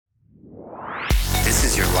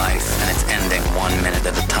your life, and it's ending 1 minute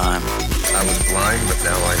at a time. I was blind, but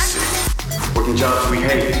now I see. Working jobs we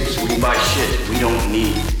hate, so we can buy shit we don't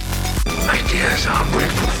need. Ideas are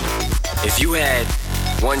brittle. If you had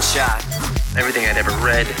one shot, everything I'd ever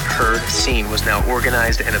read, heard, seen was now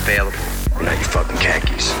organized and available. Now you fucking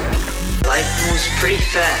khakis. Life moves pretty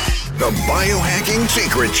fast. The Biohacking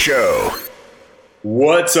Secret Show.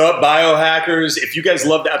 What's up, biohackers? If you guys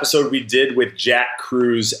loved the episode we did with Jack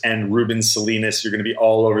Cruz and Ruben Salinas, you're going to be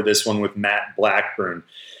all over this one with Matt Blackburn.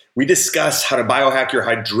 We discuss how to biohack your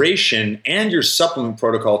hydration and your supplement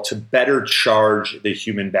protocol to better charge the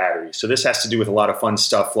human battery. So this has to do with a lot of fun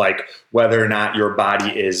stuff like whether or not your body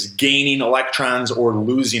is gaining electrons or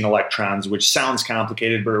losing electrons, which sounds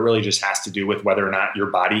complicated, but it really just has to do with whether or not your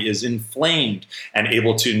body is inflamed and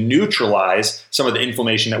able to neutralize some of the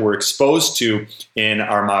inflammation that we're exposed to in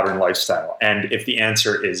our modern lifestyle. And if the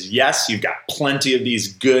answer is yes, you've got plenty of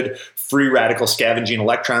these good free radical scavenging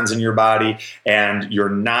electrons in your body, and you're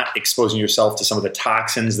not exposing yourself to some of the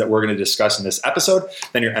toxins that we're going to discuss in this episode,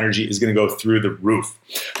 then your energy is going to go through the roof.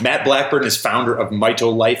 Matt Blackburn is founder of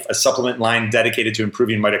Mito Life, a supplement line dedicated to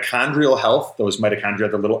improving mitochondrial health. Those mitochondria are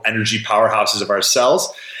the little energy powerhouses of our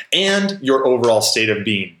cells, and your overall state of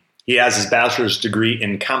being. He has his bachelor's degree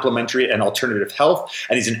in complementary and alternative health,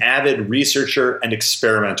 and he's an avid researcher and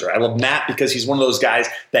experimenter. I love Matt because he's one of those guys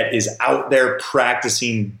that is out there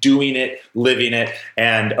practicing, doing it, living it,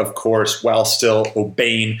 and of course, while still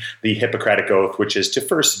obeying the Hippocratic Oath, which is to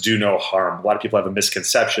first do no harm. A lot of people have a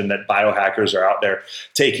misconception that biohackers are out there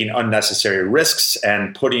taking unnecessary risks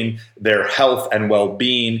and putting their health and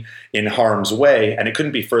well-being in harm's way, and it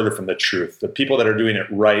couldn't be further from the truth. The people that are doing it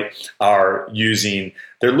right are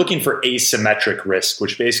they're looking for asymmetric risk,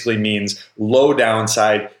 which basically means low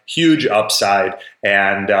downside, huge upside,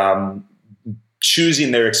 and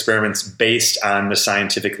choosing their experiments based on the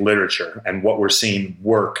scientific literature and what we're seeing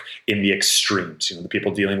work in the extremes. The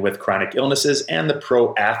people dealing with chronic illnesses and the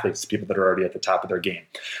pro athletes, the people that are already at the top of their game.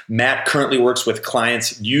 Matt currently works with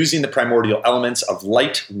clients using the primordial elements of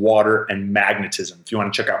light, water, and magnetism. If you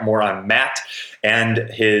want to check out more on Matt and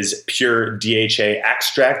his pure DHA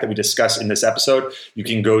extract that we discuss in this episode, you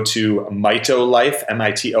can go to MitoLife,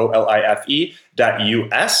 MITOLIFE.us.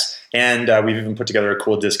 And we've even put together a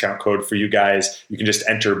cool discount code for you guys. You can just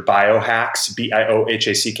enter Biohacks,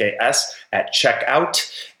 BIOHACKS, at checkout,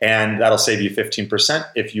 and that'll save you 15%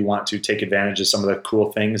 if you want to take advantage of some of the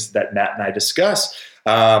cool things that Matt and I discuss.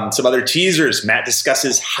 Some other teasers. Matt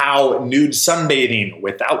discusses how nude sunbathing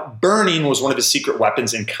without burning was one of his secret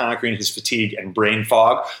weapons in conquering his fatigue and brain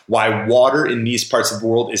fog, why water in these parts of the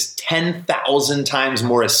world is 10,000 times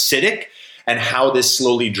more acidic, and how this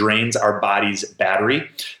slowly drains our body's battery.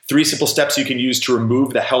 3 simple steps you can use to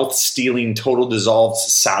remove the health-stealing total dissolved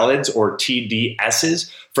solids, or TDSs,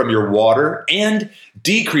 from your water and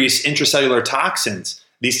decrease intracellular toxins.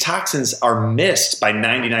 These toxins are missed by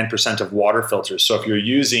 99% of water filters. So if you're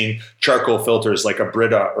using charcoal filters like a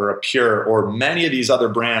Brita or a Pure or many of these other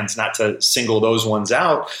brands, not to single those ones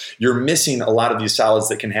out, you're missing a lot of these solids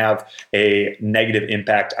that can have a negative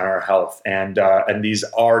impact on our health. And these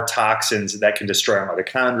are toxins that can destroy our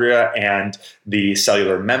mitochondria and the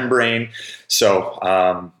cellular membrane.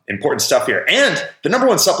 So important stuff here. And the number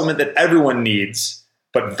one supplement that everyone needs,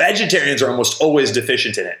 but vegetarians are almost always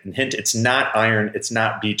deficient in it. And hint, it's not iron, it's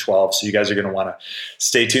not B12. So you guys are going to want to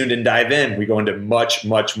stay tuned and dive in. We go into much,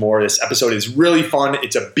 much more. This episode is really fun.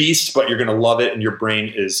 It's a beast, but you're going to love it, and your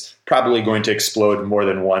brain is probably going to explode more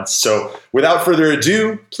than once. So without further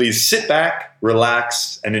ado, please sit back,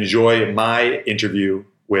 relax, and enjoy my interview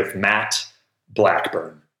with Matt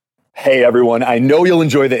Blackburn. Hey everyone, I know you'll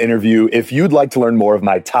enjoy the interview. If you'd like to learn more of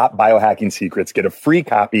my top biohacking secrets, get a free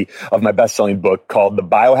copy of my best-selling book called The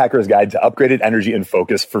Biohacker's Guide to Upgraded Energy and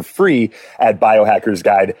Focus for free at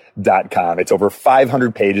biohackersguide.com. It's over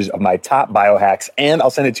 500 pages of my top biohacks, and I'll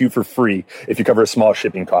send it to you for free if you cover a small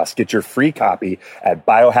shipping cost. Get your free copy at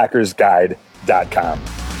biohackersguide.com.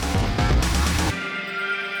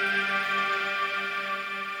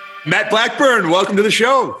 Matt Blackburn, welcome to the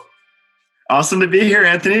show. Awesome to be here,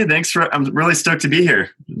 Anthony. I'm really stoked to be here.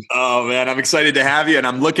 Oh man, I'm excited to have you. And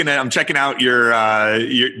I'm checking out your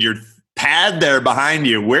pad there behind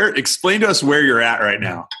you. Explain to us where you're at right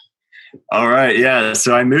now. All right. Yeah.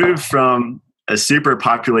 So I moved from a super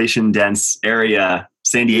population dense area,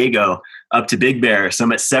 San Diego, up to Big Bear. So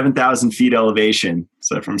I'm at 7,000 feet elevation.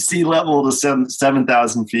 So from sea level to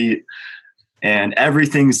 7,000 feet, and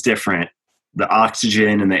everything's different. The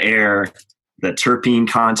oxygen in the air, the terpene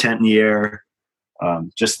content in the air,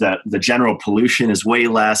 just that the general pollution is way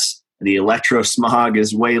less. The electrosmog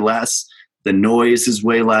is way less. The noise is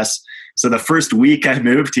way less. So the first week I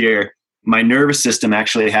moved here, my nervous system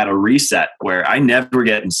actually had a reset where I never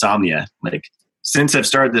get insomnia. Like since I've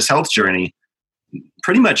started this health journey,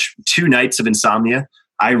 pretty much 2 nights of insomnia,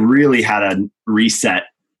 I really had a reset.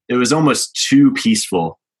 It was almost too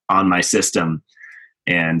peaceful on my system.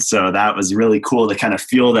 And so that was really cool to kind of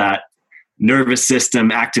feel that nervous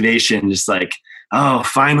system activation, just like, oh,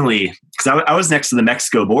 finally. Because I was next to the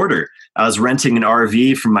Mexico border. I was renting an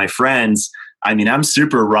RV from my friends. I mean, I'm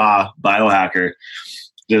super raw biohacker.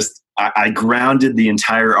 Just I grounded the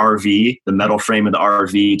entire RV, the metal frame of the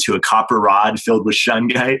RV, to a copper rod filled with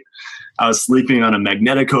shungite. I was sleeping on a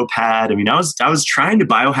magnetico pad. I mean, I was trying to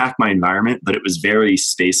biohack my environment, but it was very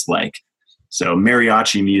space-like. So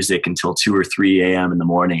mariachi music until 2 or 3 a.m. in the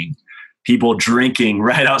morning. People drinking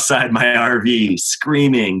right outside my RV,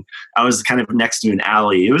 screaming. I was kind of next to an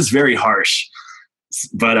alley. It was very harsh,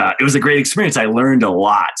 but it was a great experience. I learned a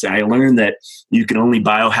lot. And I learned that you can only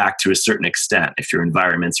biohack to a certain extent if your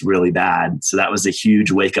environment's really bad. So that was a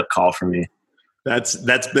huge wake-up call for me. That's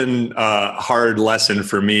been a hard lesson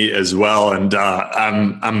for me as well. And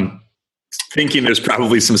I'm thinking there's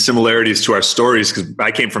probably some similarities to our stories because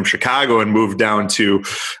I came from Chicago and moved down to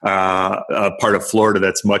a part of Florida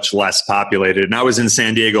that's much less populated. And I was in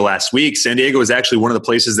San Diego last week. San Diego was actually one of the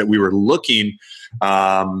places that we were looking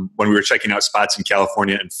when we were checking out spots in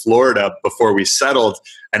California and Florida before we settled.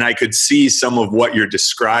 And I could see some of what you're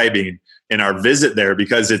describing in our visit there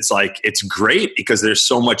because it's great because there's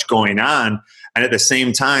so much going on. And at the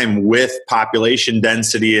same time, with population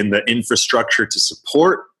density and the infrastructure to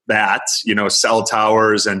support that, cell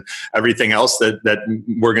towers and everything else that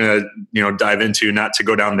we're going to, dive into, not to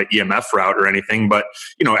go down the EMF route or anything, but,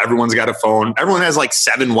 everyone's got a phone. Everyone has like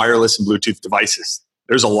 7 wireless and Bluetooth devices.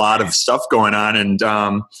 There's a lot of stuff going on and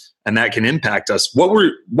that can impact us. What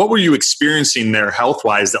were you experiencing there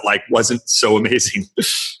health-wise that wasn't so amazing?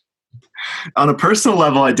 On a personal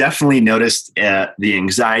level, I definitely noticed the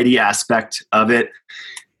anxiety aspect of it.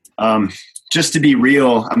 Just to be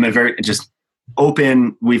real, I'm a very just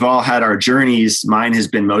open. We've all had our journeys. Mine has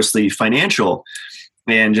been mostly financial,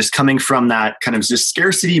 and just coming from that kind of just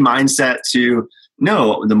scarcity mindset to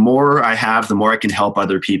no, the more I have, the more I can help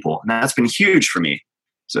other people, and that's been huge for me.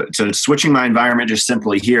 So switching my environment just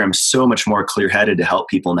simply here, I'm so much more clear-headed to help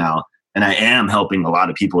people now, and I am helping a lot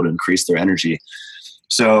of people to increase their energy.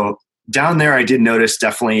 So down there, I did notice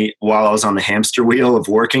definitely while I was on the hamster wheel of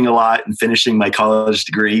working a lot and finishing my college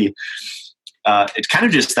degree, it's kind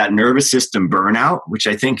of just that nervous system burnout, which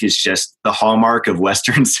I think is just the hallmark of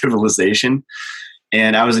Western civilization.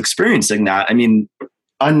 And I was experiencing that. I mean,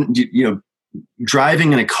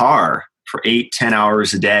 driving in a car for 8-10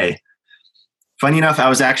 hours a day. Funny enough, I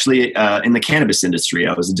was actually in the cannabis industry.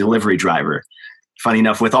 I was a delivery driver. Funny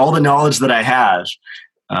enough, with all the knowledge that I had,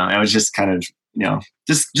 I was just kind of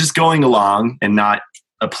just going along and not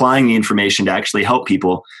applying the information to actually help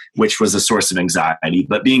people, which was a source of anxiety.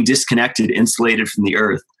 But being disconnected, insulated from the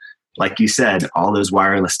earth, like you said, all those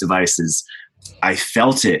wireless devices, I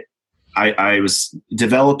felt it. I was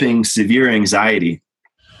developing severe anxiety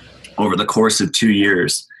over the course of 2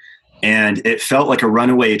 years. And it felt like a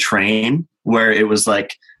runaway train where it was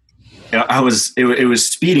like, it was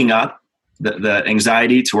speeding up the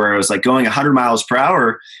anxiety to where I was like going 100 miles per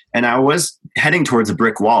hour and I was heading towards a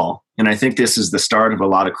brick wall. And I think this is the start of a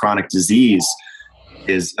lot of chronic disease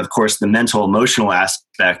is, of course, the mental emotional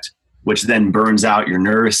aspect, which then burns out your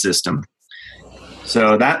nervous system.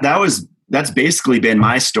 So that's basically been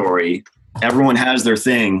my story. Everyone has their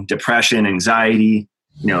thing, depression, anxiety,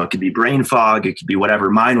 it could be brain fog, it could be whatever.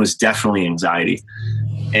 Mine was definitely anxiety.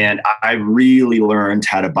 And I really learned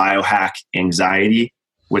how to biohack anxiety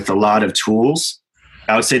with a lot of tools.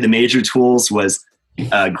 I would say the major tools was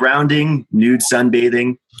grounding, nude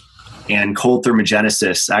sunbathing, and cold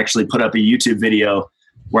thermogenesis. I actually put up a YouTube video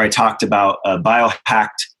where I talked about a biohacked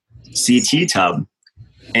CT tub.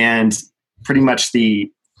 And pretty much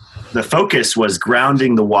the focus was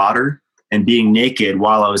grounding the water and being naked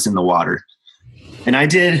while I was in the water. And I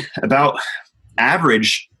did about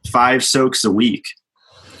average 5 soaks a week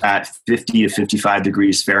at 50 to 55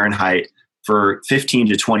 degrees Fahrenheit for 15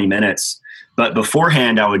 to 20 minutes. But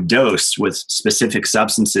beforehand, I would dose with specific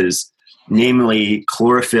substances, namely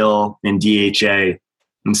chlorophyll and DHA,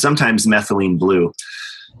 and sometimes methylene blue.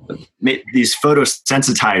 These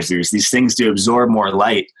photosensitizers, these things to absorb more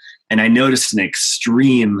light. And I noticed an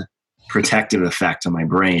extreme protective effect on my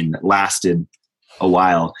brain that lasted a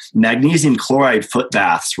while. Magnesium chloride foot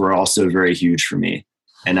baths were also very huge for me.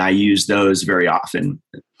 And I use those very often.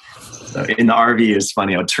 So in the RV, it's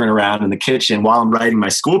funny. I would turn around in the kitchen while I'm writing my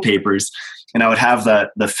school papers, and I would have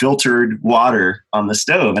the filtered water on the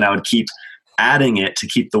stove, and I would keep adding it to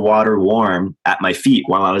keep the water warm at my feet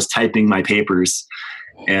while I was typing my papers.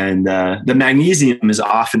 And the magnesium is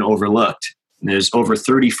often overlooked. There's over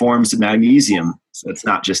 30 forms of magnesium. So it's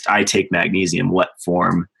not just I take magnesium, what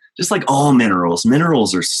form? Just like all minerals.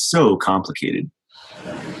 Minerals are so complicated.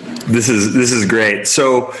 This is great.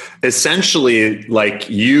 So essentially, like,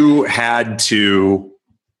 you had to,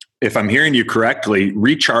 if I'm hearing you correctly,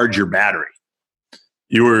 recharge your battery.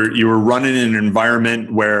 You were running in an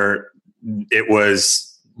environment where it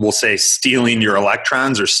was, we'll say, stealing your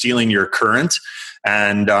electrons or stealing your current.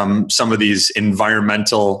 And some of these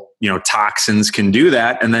environmental, toxins can do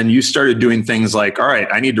that. And then you started doing things like, all right,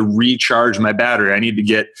 I need to recharge my battery. I need to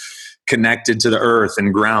get connected to the earth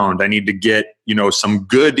and ground. I need to get, some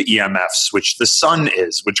good EMFs, which the sun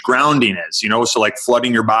is, which grounding is, so like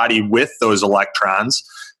flooding your body with those electrons,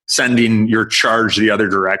 sending your charge the other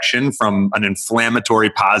direction from an inflammatory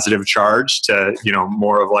positive charge to,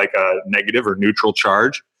 more of like a negative or neutral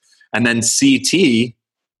charge. And then CT,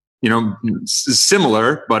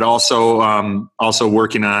 similar, but also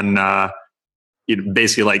working on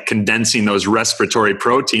basically like condensing those respiratory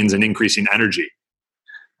proteins and increasing energy.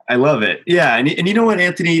 I love it. Yeah. And you know what,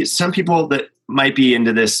 Anthony, some people that might be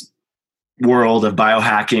into this world of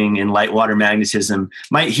biohacking and light water magnetism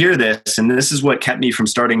might hear this. And this is what kept me from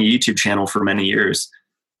starting a YouTube channel for many years.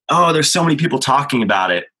 Oh, there's so many people talking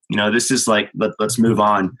about it. This is like, let's move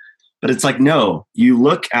on. But it's like, no, you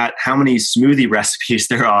look at how many smoothie recipes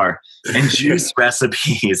there are and juice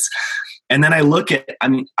recipes. And then I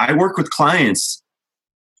work with clients.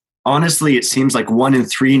 Honestly, it seems like 1 in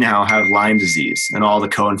 3 now have Lyme disease and all the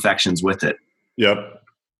co-infections with it. Yep.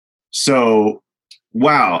 So,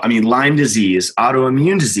 wow. Lyme disease,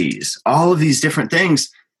 autoimmune disease, all of these different things.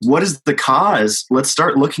 What is the cause? Let's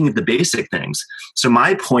start looking at the basic things. So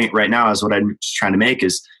my point right now is what I'm trying to make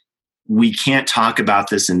is, we can't talk about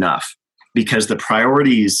this enough because the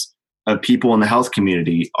priorities of people in the health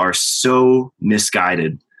community are so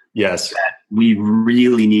misguided. Yes. That we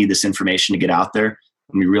really need this information to get out there.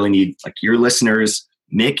 And we really need, like, your listeners,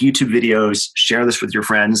 make YouTube videos, share this with your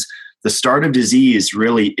friends. The start of disease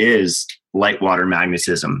really is light water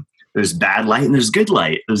magnetism. There's bad light and there's good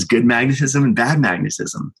light. There's good magnetism and bad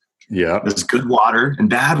magnetism. Yeah. There's good water and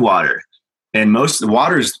bad water. And most of the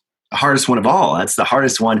water's the hardest one of all. That's the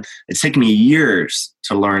hardest one. It's taken me years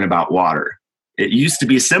to learn about water. It used to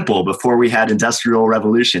be simple before we had industrial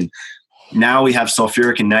revolution. Now we have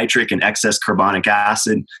sulfuric and nitric and excess carbonic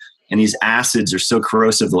acid. And these acids are so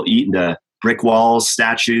corrosive, they'll eat into brick walls,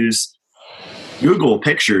 statues. Google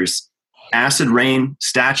pictures, acid rain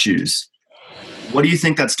statues. What do you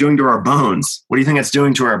think that's doing to our bones? What do you think that's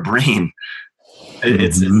doing to our brain?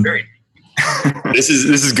 It's very... This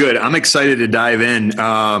is good. I'm excited to dive in.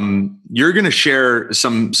 You're going to share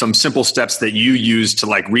some simple steps that you use to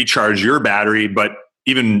like recharge your battery, but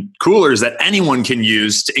even cooler is that anyone can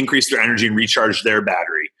use to increase their energy and recharge their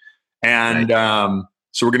battery. And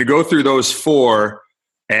so we're going to go through those 4.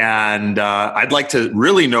 And I'd like to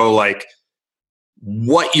really know like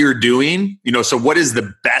what you're doing. So what is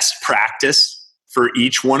the best practice for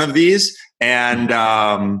each one of these, and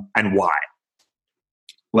why?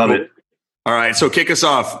 Love it. All right. So kick us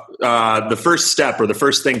off. The first step or the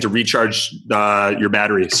first thing to recharge your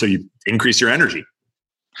battery so you increase your energy.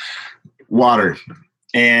 Water.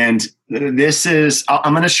 And this is,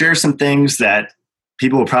 I'm going to share some things that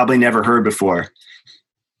people have probably never heard before.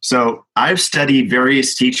 So I've studied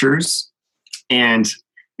various teachers, and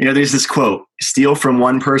there's this quote: steal from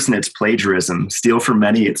one person, it's plagiarism. Steal from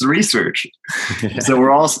many, it's research. So we're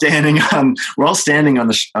all standing on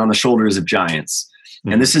the shoulders of giants.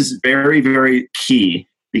 And this is very, very key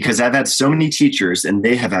because I've had so many teachers and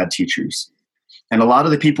they have had teachers. And a lot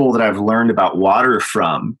of the people that I've learned about water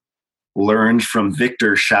from learned from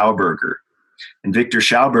Victor Schauberger. And Victor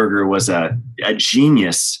Schauberger was a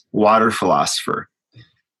genius water philosopher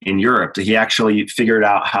in Europe. He actually figured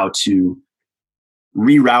out how to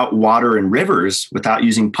reroute water in rivers without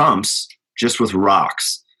using pumps, just with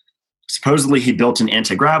rocks. Supposedly he built an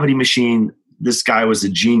anti-gravity machine. This guy was a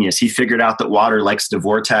genius. He figured out that water likes to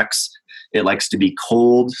vortex. It likes to be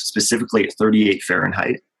cold, specifically at 38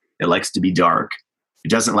 Fahrenheit. It likes to be dark.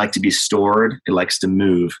 It doesn't like to be stored. It likes to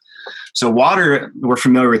move. So water, we're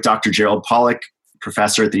familiar with Dr. Gerald Pollack,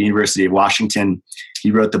 professor at the University of Washington.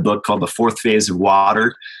 He wrote the book called The Fourth Phase of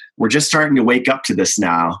Water. We're just starting to wake up to this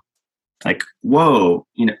now. Like, whoa,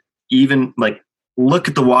 even like, look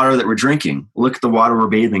at the water that we're drinking. Look at the water we're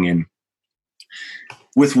bathing in.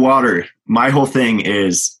 With water, my whole thing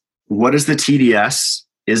is, what is the TDS?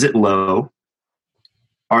 Is it low?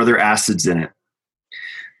 Are there acids in it?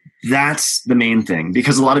 That's the main thing,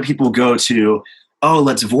 because a lot of people go to, oh,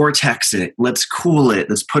 let's vortex it, let's cool it,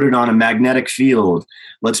 let's put it on a magnetic field,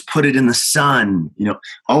 let's put it in the sun,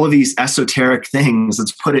 all of these esoteric things,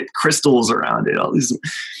 let's put it crystals around it, all these.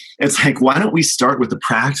 It's like, why don't we start with the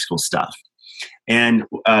practical stuff and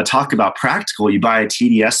talk about practical? You buy a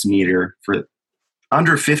TDS meter for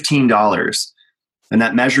under $15, and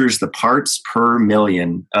that measures the parts per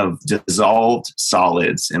million of dissolved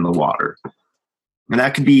solids in the water. And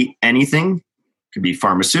that could be anything. It could be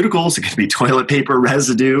pharmaceuticals. It could be toilet paper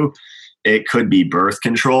residue. It could be birth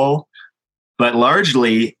control. But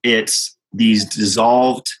largely, it's these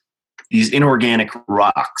inorganic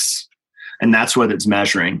rocks. And that's what it's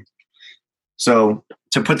measuring. So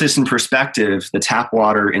to put this in perspective, the tap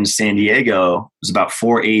water in San Diego was about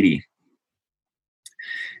 480.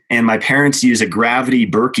 And my parents use a gravity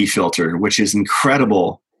Berkey filter, which is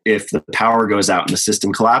incredible if the power goes out and the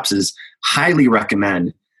system collapses. Highly recommend.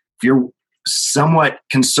 If you're somewhat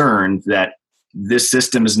concerned that this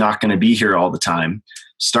system is not going to be here all the time,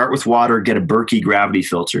 start with water, get a Berkey gravity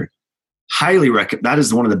filter. Highly recommend. That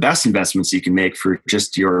is one of the best investments you can make for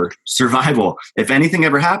just your survival. If anything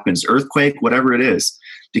ever happens, earthquake, whatever it is,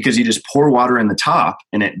 because you just pour water in the top,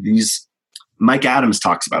 and Mike Adams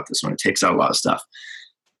talks about this when it takes out a lot of stuff.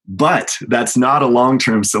 But that's not a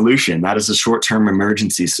long-term solution. That is a short-term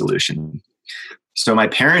emergency solution. So my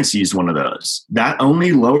parents used one of those. That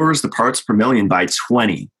only lowers the parts per million by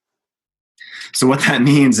 20. So what that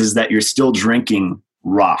means is that you're still drinking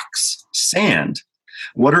rocks, sand.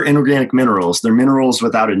 What are inorganic minerals? They're minerals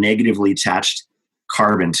without a negatively attached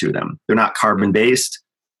carbon to them. They're not carbon-based,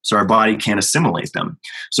 so our body can't assimilate them.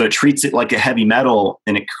 So it treats it like a heavy metal,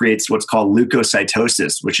 and it creates what's called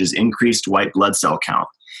leukocytosis, which is increased white blood cell count.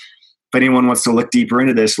 If anyone wants to look deeper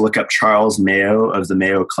into this, look up Charles Mayo of the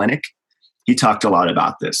Mayo Clinic. He talked a lot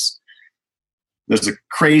about this. There's a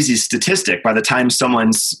crazy statistic. By the time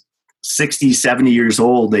someone's 60, 70 years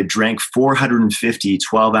old, they've drank 450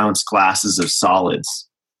 12-ounce glasses of solids,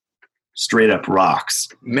 straight up rocks.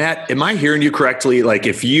 Matt, am I hearing you correctly? Like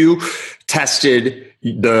if you tested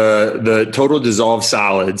the total dissolved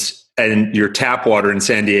solids and your tap water in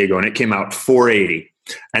San Diego and it came out 480,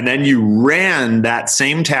 and then you ran that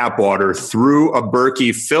same tap water through a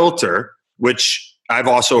Berkey filter, which I've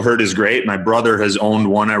also heard is great. My brother has owned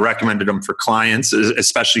one. I recommended them for clients,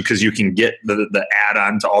 especially because you can get the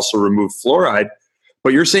add-on to also remove fluoride.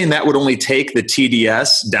 But you're saying that would only take the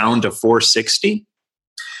TDS down to 460?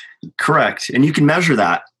 Correct. And you can measure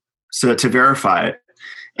that so to verify it.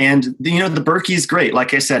 And the Berkey is great.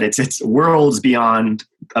 Like I said, it's worlds beyond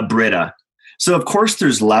a Brita. So of course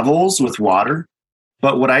there's levels with water,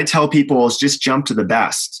 but what I tell people is just jump to the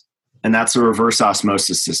best. And that's a reverse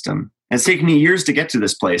osmosis system. And it's taken me years to get to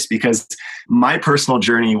this place because my personal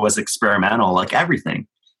journey was experimental, like everything.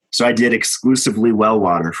 So I did exclusively well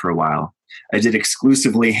water for a while. I did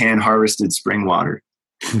exclusively hand harvested spring water.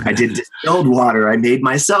 I did distilled water. I made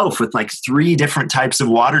myself with like 3 different types of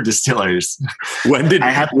water distillers. When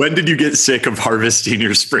did you get sick of harvesting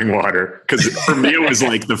your spring water? Because for me, it was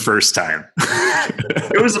like the first time.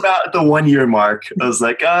 It was about the 1 year mark. I was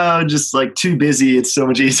like, oh, just like too busy. It's so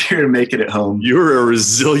much easier to make it at home. You're a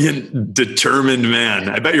resilient, determined man.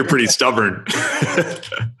 I bet you're pretty stubborn.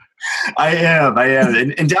 I am.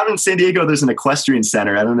 And down in San Diego, there's an equestrian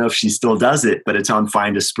center. I don't know if she still does it, but it's on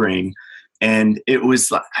Find a Spring. And it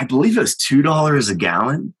was, I believe it was $2 a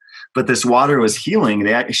gallon, but this water was healing.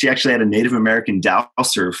 She actually had a Native American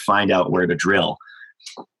dowser find out where to drill.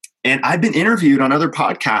 And I've been interviewed on other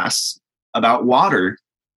podcasts about water,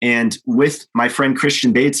 and with my friend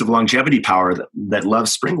Christian Bates of Longevity Power that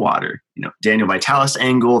loves spring water, Daniel Vitalis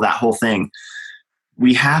angle, that whole thing.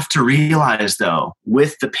 We have to realize though,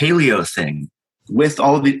 with the paleo thing, with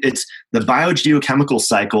all of the biogeochemical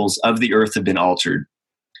cycles of the earth have been altered.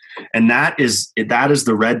 And that is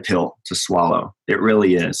the red pill to swallow. It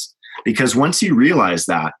really is. Because once you realize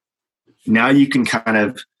that, now you can kind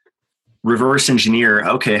of reverse engineer,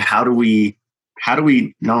 okay, how do we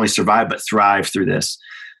not only survive, but thrive through this?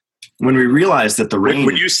 When we realize that the rain...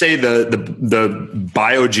 When you say the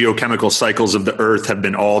biogeochemical cycles of the earth have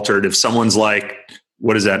been altered, if someone's like,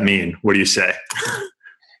 what does that mean? What do you say?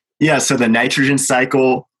 Yeah, so the nitrogen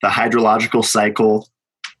cycle, the hydrological cycle,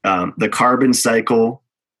 the carbon cycle,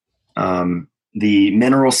 the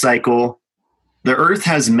mineral cycle. The earth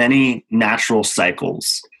has many natural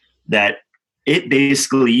cycles that it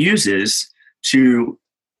basically uses to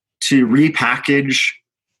repackage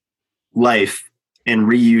life and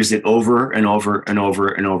reuse it over and over and over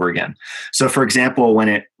and over again. So for example, when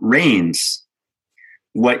it rains,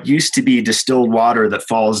 what used to be distilled water that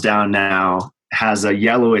falls down now has a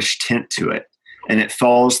yellowish tint to it, and it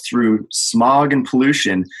falls through smog and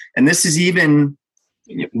pollution. And this is even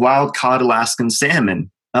wild caught Alaskan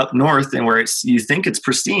salmon up north, and where you think it's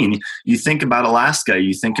pristine. You think about Alaska,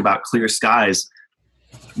 you think about clear skies.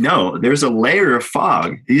 No, there's a layer of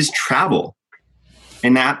fog. These travel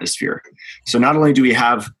in the atmosphere. So not only do we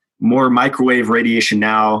have more microwave radiation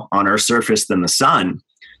now on our surface than the sun,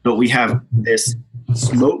 but we have this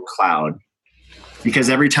smoke cloud, because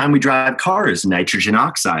every time we drive cars, nitrogen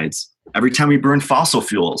oxides. Every time we burn fossil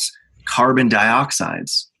fuels, carbon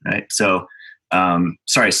dioxides, right? So,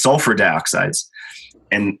 sulfur dioxides.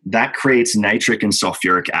 And that creates nitric and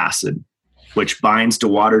sulfuric acid, which binds to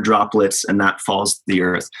water droplets, and that falls to the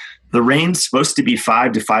earth. The rain's supposed to be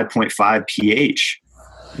 5 to 5.5 pH.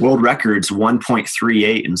 World record's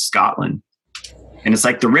 1.38 in Scotland. And it's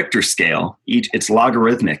like the Richter scale. It's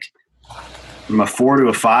logarithmic. From a 4 to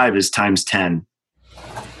a 5 is times 10.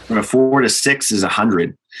 From a 4 to 6 is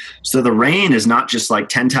 100. So the rain is not just like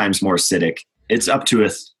 10 times more acidic. It's up to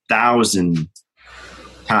 1,000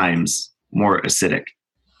 times more acidic.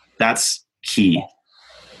 That's key.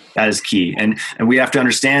 That is key. And we have to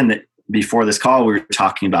understand that before this call, we were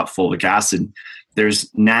talking about fulvic acid.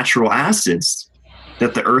 There's natural acids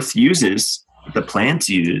that the earth uses, the plants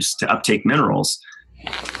use to uptake minerals.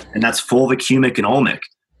 And that's fulvic, humic, and ulmic.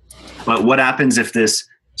 But what happens if this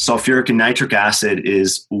sulfuric and nitric acid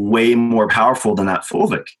is way more powerful than that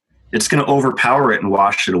fulvic? It's going to overpower it and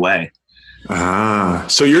wash it away.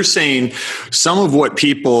 So you're saying some of what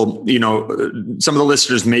people, some of the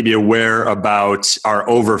listeners may be aware about our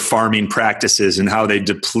over farming practices and how they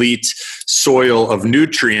deplete soil of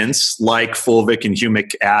nutrients like fulvic and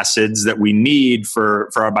humic acids that we need for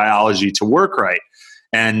our biology to work right.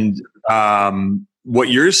 And what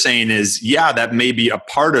you're saying is, yeah, that may be a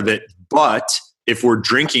part of it, but if we're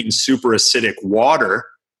drinking super acidic water,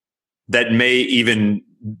 that may even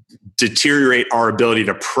deteriorate our ability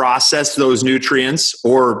to process those nutrients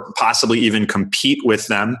or possibly even compete with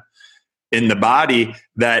them in the body,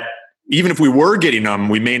 that even if we were getting them,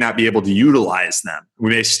 we may not be able to utilize them. We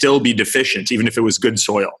may still be deficient, even if it was good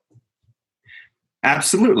soil.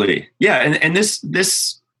 Absolutely. Yeah. And this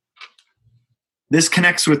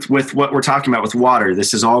connects with what we're talking about with water.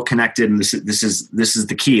 This is all connected, and this is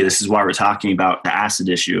the key. This is why we're talking about the acid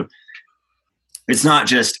issue. It's not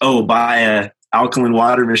just, buy a alkaline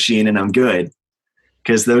water machine and I'm good,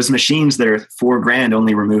 because those machines that are $4,000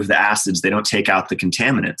 only remove the acids. They don't take out the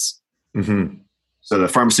contaminants. Mm-hmm. So the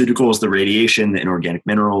pharmaceuticals, the radiation, the inorganic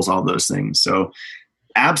minerals, all those things. So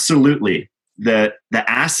absolutely, the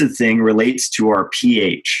acid thing relates to our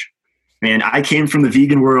pH. Man, I came from the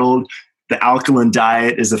vegan world. The alkaline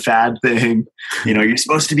diet is a fad thing. You're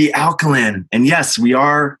supposed to be alkaline. And yes, we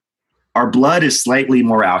are. Our blood is slightly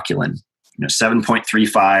more alkaline,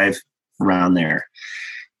 7.35, around there.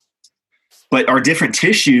 But our different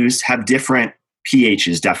tissues have different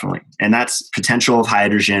pHs, definitely. And that's potential of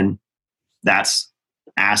hydrogen. That's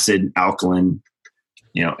acid, alkaline.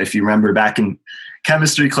 If you remember back in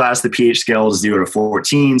chemistry class, the pH scale is 0 to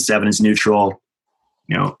 14, 7 is neutral.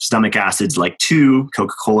 Stomach acid's like 2,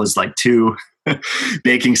 Coca-Cola is like 2,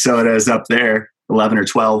 baking soda is up there, 11 or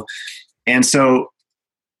 12. And so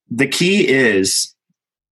the key is,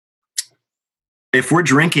 if we're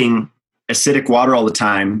drinking acidic water all the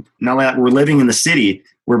time, not only that, we're living in the city,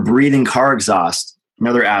 we're breathing car exhaust,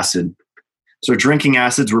 another acid. So drinking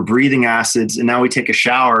acids, we're breathing acids, and now we take a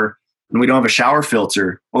shower and we don't have a shower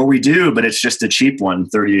filter. Or we do, but it's just a cheap one,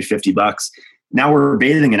 $30 to $50. Now we're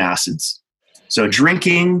bathing in acids. So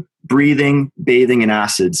drinking, breathing, bathing in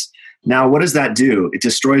acids. Now, what does that do? It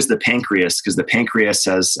destroys the pancreas, because the pancreas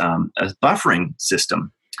has a buffering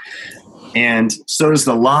system. And so does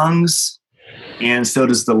the lungs, and so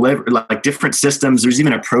does the liver, like different systems. There's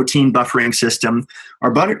even a protein buffering system.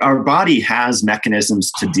 Our body has mechanisms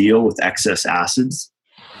to deal with excess acids,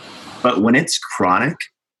 but when it's chronic,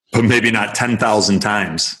 but maybe not 10,000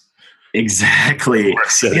 times. Exactly.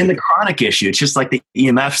 And the chronic issue, it's just like the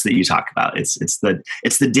EMFs that you talk about. It's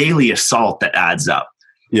the daily assault that adds up.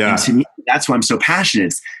 Yeah. And to me, that's why I'm so passionate.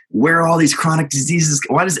 It's, where are all these chronic diseases?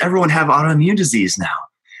 Why does everyone have autoimmune disease now?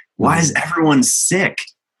 Why is everyone sick?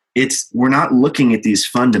 We're not looking at these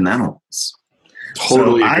fundamentals.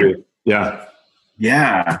 Totally agree.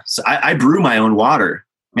 Yeah. So I brew my own water,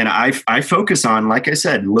 and I focus on, like I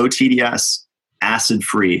said, low TDS, acid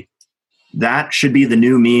free. That should be the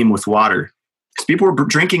new meme with water, because people are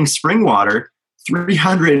drinking spring water,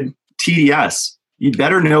 300 TDS. You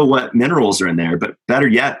better know what minerals are in there, but better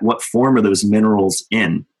yet, what form are those minerals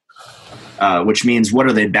in? Which means, what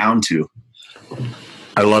are they bound to?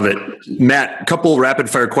 I love it. Matt, a couple rapid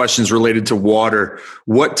fire questions related to water.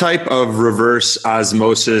 What type of reverse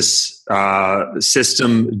osmosis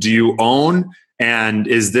system do you own? And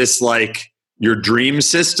is this like your dream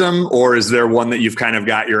system, or is there one that you've kind of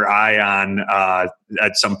got your eye on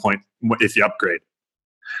at some point if you upgrade?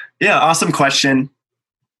 Yeah, awesome question.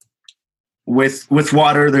 With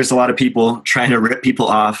water, there's a lot of people trying to rip people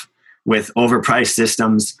off with overpriced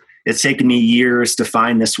systems. It's taken me years to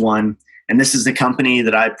find this one. And this is the company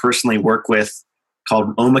that I personally work with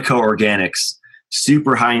called Omico Organics.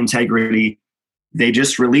 Super high integrity. They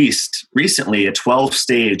just released recently a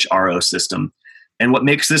 12-stage RO system. And what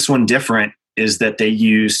makes this one different is that they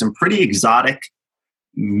use some pretty exotic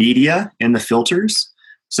media in the filters.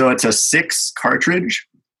 So it's a 6 cartridge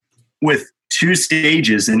with 2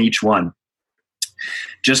 stages in each one.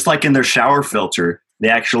 Just like in their shower filter, they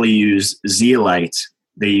actually use zeolite.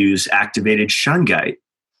 They use activated shungite.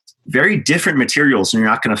 Very different materials than you're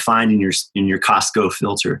not going to find in your Costco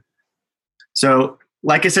filter. So,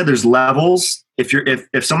 like I said, there's levels.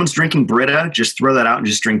 If someone's drinking Brita, just throw that out and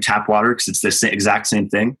just drink tap water because it's the exact same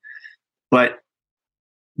thing. But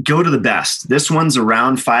go to the best. This one's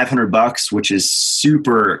around $500, which is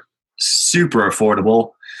super, super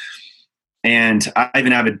affordable. And I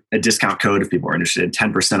even have a discount code if people are interested,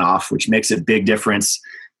 10% off, which makes a big difference.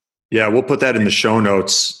 Yeah, we'll put that in the show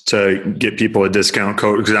notes to get people a discount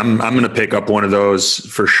code, because I'm going to pick up one of those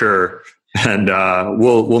for sure. And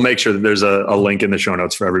we'll make sure that there's a link in the show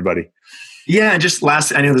notes for everybody. Yeah, and just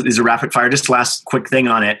last, I know this is a rapid fire, just last quick thing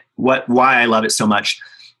on it. Why I love it so much.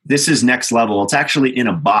 This is next level. It's actually in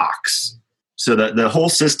a box. So the whole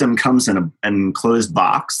system comes in an enclosed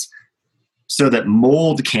box so that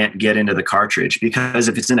mold can't get into the cartridge. Because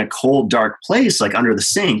if it's in a cold, dark place, like under the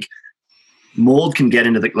sink, mold can get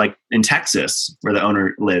into like in Texas where the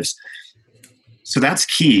owner lives. So that's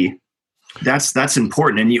key. That's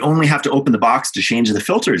important. And you only have to open the box to change the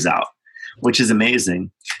filters out, which is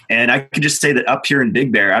amazing. And I could just say that up here in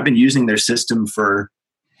Big Bear, I've been using their system for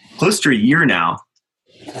close to a year now.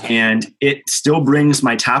 And it still brings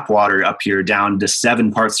my tap water up here down to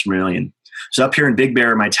 7 parts per million. So up here in Big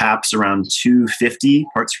Bear, my tap's around 250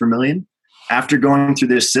 parts per million. After going through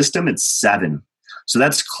this system, it's 7. So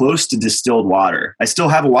that's close to distilled water. I still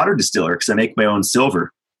have a water distiller because I make my own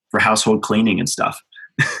silver for household cleaning and stuff.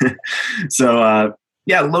 So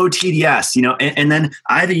yeah, low TDS, and then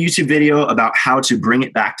I have a YouTube video about how to bring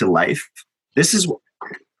it back to life. This is what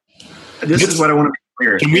I want to be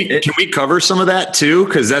clear. Can we cover some of that too?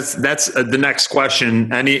 Because that's the next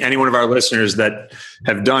question. Any one of our listeners that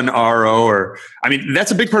have done RO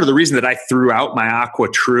that's a big part of the reason that I threw out my Aqua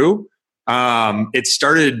True. It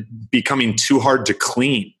started becoming too hard to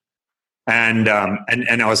clean. And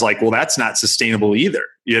I was like, well, that's not sustainable either,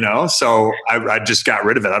 So I just got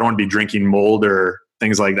rid of it. I don't want to be drinking mold or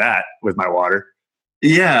things like that with my water.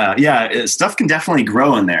 Yeah. Stuff can definitely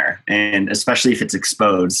grow in there, and especially if it's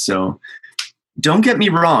exposed. So don't get me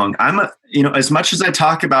wrong. As much as I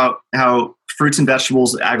talk about how fruits and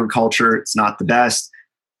vegetables, agriculture, it's not the best.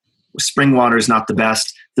 Spring water is not the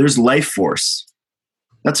best. There's life force.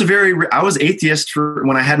 I was atheist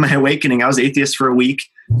when I had my awakening. I was atheist for a week.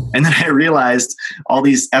 And then I realized all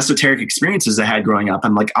these esoteric experiences I had growing up.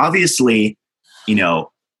 I'm like, obviously,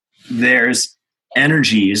 there's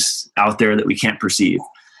energies out there that we can't perceive.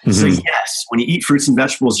 Mm-hmm. So yes, when you eat fruits and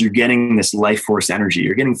vegetables, you're getting this life force energy.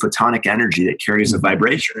 You're getting photonic energy that carries a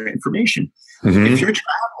vibration or information. Mm-hmm. If you're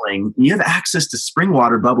traveling, you have access to spring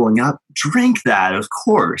water bubbling up, drink that, of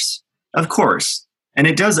course. And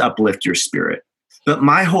it does uplift your spirit. But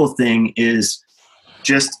my whole thing is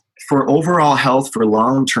just for overall health, for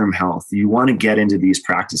long-term health, you want to get into these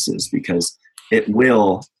practices because it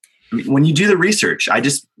will. When you do the research, I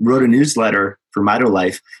just wrote a newsletter for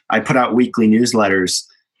MitoLife. I put out weekly newsletters.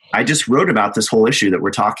 I just wrote about this whole issue that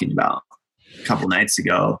we're talking about a couple nights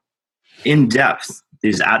ago in depth,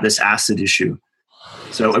 this acid issue.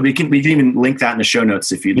 So we can even link that in the show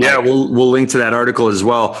notes if you'd like. Yeah, we'll link to that article as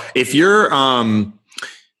well. If you're at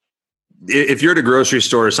a grocery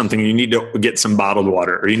store or something, you need to get some bottled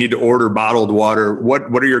water or you need to order bottled water. What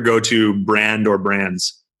are your go-to brand or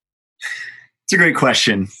brands? It's a great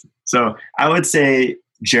question. So I would say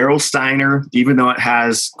Gerolsteiner, even though it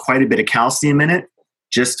has quite a bit of calcium in it,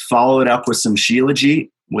 just follow it up with some Shilajit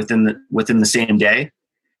within the same day.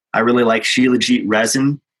 I really like Shilajit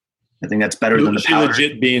resin. I think that's better than the powder.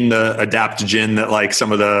 Shilajit being the adaptogen that like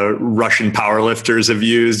some of the Russian powerlifters have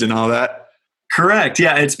used and all that. Correct.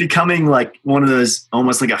 Yeah. It's becoming like one of those,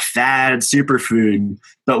 almost like a fad superfood.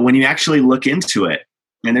 But when you actually look into it,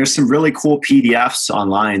 and there's some really cool PDFs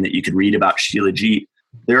online that you could read about Shilajit,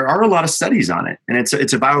 there are a lot of studies on it. And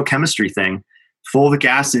it's a biochemistry thing. Fulvic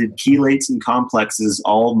acid, chelates, and complexes,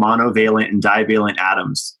 all monovalent and divalent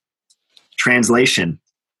atoms. Translation: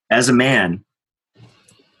 as a man,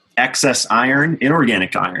 excess iron,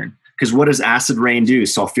 inorganic iron, Because what does acid rain do?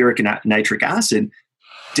 Sulfuric and nitric acid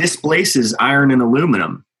displaces iron and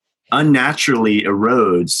aluminum, unnaturally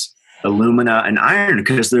erodes alumina and iron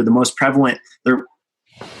because they're the most prevalent. They're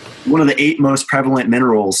one of the 8 most prevalent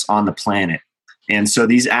minerals on the planet. And so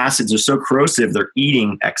these acids are so corrosive, they're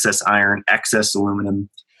eating excess iron, excess aluminum.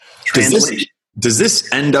 Does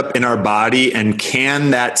this end up in our body, and can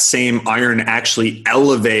that same iron actually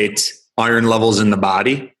elevate iron levels in the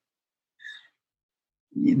body?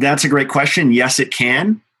 That's a great question. Yes, it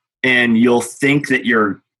can. And you'll think that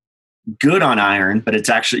you're good on iron, but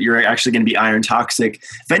you're actually going to be iron toxic.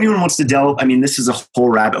 If anyone wants to delve, I mean, this is a whole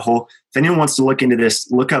rabbit hole. If anyone wants to look into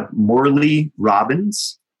this, look up Morley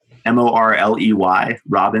Robbins, Morley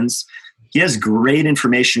Robbins. He has great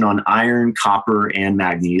information on iron, copper, and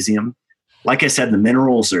magnesium. Like I said, the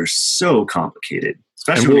minerals are so complicated,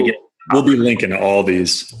 especially when we get. We'll be linking to all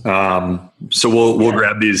these. So we'll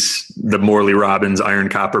grab the Morley Robbins Iron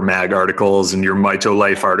Copper Mag articles and your Mito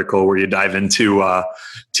Life article where you dive into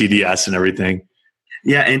TDS and everything.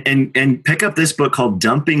 Yeah, and pick up this book called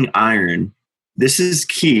Dumping Iron. This is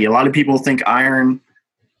key. A lot of people think iron,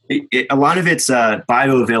 a lot of it's a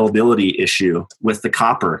bioavailability issue with the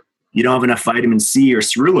copper. You don't have enough vitamin C or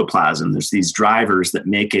ceruloplasmin. There's these drivers that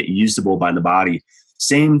make it usable by the body.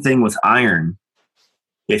 Same thing with iron.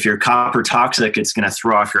 If you're copper toxic, it's going to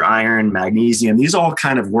throw off your iron, magnesium. These all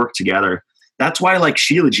kind of work together. That's why I like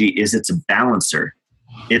Shilajit is it's a balancer.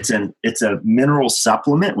 It's a mineral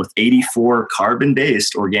supplement with 84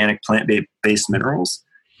 carbon-based, organic plant-based minerals,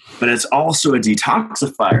 but it's also a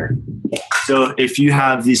detoxifier. So if you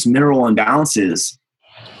have these mineral imbalances,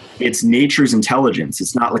 it's nature's intelligence.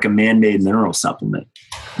 It's not like a man-made mineral supplement.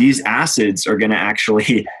 These acids are going to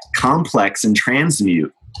actually complex and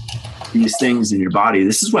transmute these things in your body.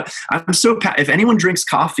 This is what I'm so, if anyone drinks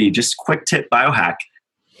coffee, just quick tip biohack,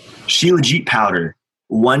 Shilajit powder,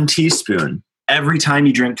 1 teaspoon every time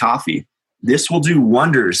you drink coffee. This will do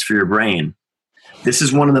wonders for your brain. This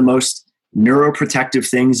is one of the most neuroprotective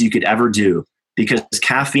things you could ever do because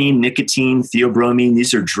caffeine, nicotine, theobromine,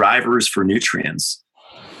 these are drivers for nutrients.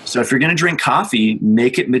 So if you're going to drink coffee,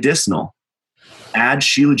 make it medicinal. Add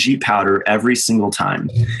Shilajit powder every single time,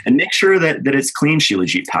 and make sure that it's clean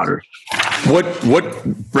Shilajit powder. What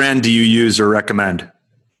brand do you use or recommend?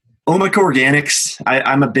 Omega Organics.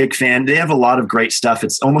 I'm a big fan. They have a lot of great stuff.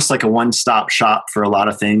 It's almost like a one-stop shop for a lot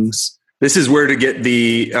of things. This is where to get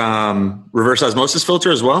the reverse osmosis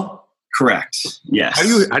filter as well? Correct. Yes. How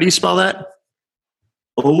do you spell that?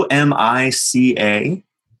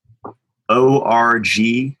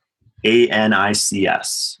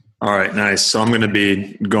 OMICAORGANICS. All right, nice. So I'm going to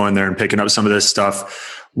be going there and picking up some of this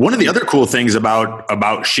stuff. One of the other cool things about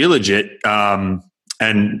Shilajit,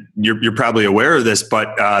 and you're probably aware of this,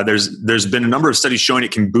 but there's been a number of studies showing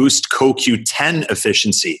it can boost CoQ10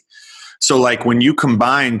 efficiency. So like when you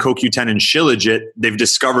combine CoQ10 and Shilajit, they've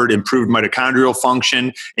discovered improved mitochondrial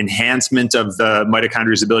function, enhancement of the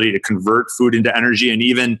mitochondria's ability to convert food into energy, and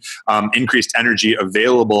even increased energy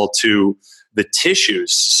available to the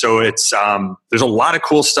tissues. So it's there's a lot of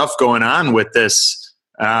cool stuff going on with this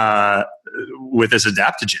adaptogen.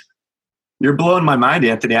 You're blowing my mind,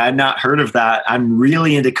 Anthony. I had not heard of that. I'm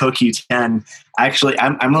really into CoQ10. Actually,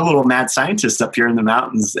 I'm a little mad scientist up here in the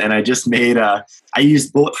mountains, and I just made I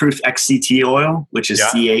used bulletproof XCT oil, which is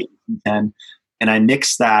C8 and 10, and I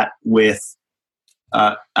mixed that with.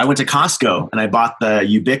 I went to Costco and I bought the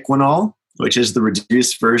ubiquinol, which is the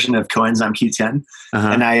reduced version of coenzyme Q10,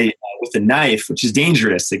 and I with a knife, which is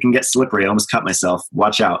dangerous. It can get slippery. I almost cut myself.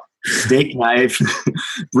 Watch out. Steak knife.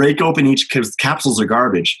 Break open each because capsules are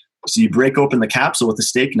garbage. So you break open the capsule with a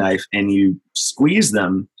steak knife and you squeeze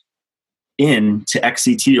them into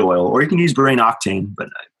XCT oil, or you can use brain octane, but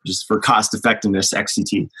just for cost effectiveness,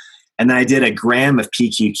 XCT. And then I did 1 gram of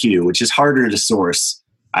PQQ, which is harder to source.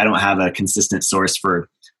 I don't have a consistent source for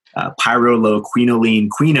pyrroloquinoline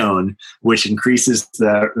quinone, which increases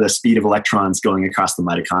the speed of electrons going across the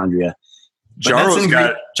mitochondria.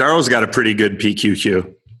 Jarro's got a pretty good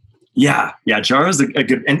PQQ. Yeah, Jarro's a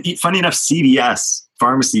good, and funny enough, CVS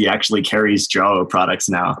Pharmacy actually carries Jarro products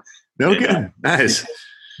now. Okay, nice.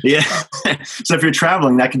 Yeah. So if you're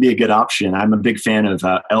traveling, that can be a good option. I'm a big fan of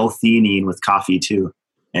L-theanine with coffee too,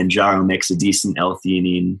 and Jarro makes a decent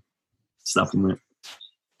L-theanine supplement.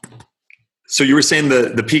 So you were saying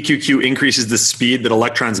the PQQ increases the speed that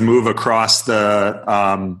electrons move across the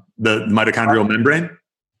mitochondrial membrane?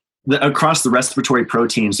 Across the respiratory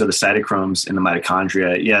proteins or the cytochromes in the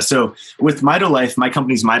mitochondria. Yeah. So with MitoLife, my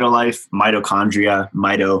company's MitoLife, mitochondria,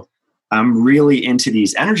 Mito, I'm really into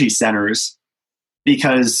these energy centers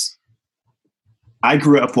because I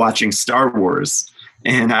grew up watching Star Wars.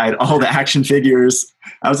 and I had all the action figures.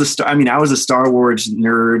 I was a Star Wars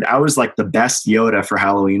nerd. I was like the best Yoda for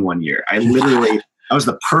Halloween one year. I was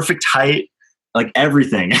the perfect height, like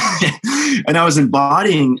everything. And I was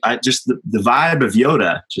embodying just the vibe of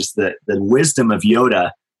Yoda, just the wisdom of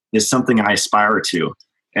Yoda is something I aspire to.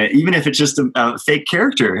 Even if it's just a fake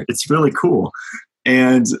character, it's really cool.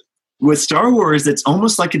 And with Star Wars, it's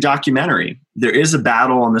almost like a documentary. There is a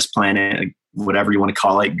battle on this planet, whatever you want to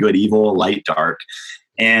call it, good, evil, light, dark.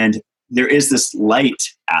 And there is this light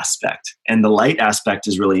aspect. And the light aspect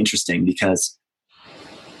is really interesting because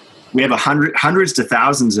we have hundreds to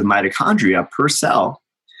thousands of mitochondria per cell.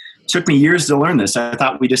 It took me years to learn this. I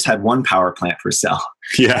thought we just had one power plant per cell.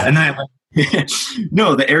 Yeah. And then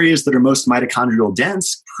no, the areas that are most mitochondrial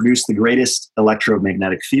dense produce the greatest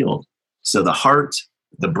electromagnetic field. So the heart,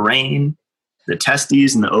 the brain, the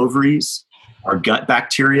testes and the ovaries, our gut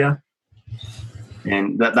bacteria.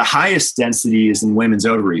 And the highest density is in women's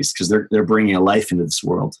ovaries because they're bringing a life into this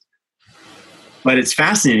world. But it's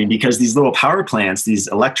fascinating because these little power plants, these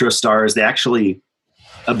electrostars, they actually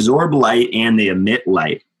absorb light and they emit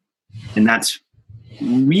light. And that's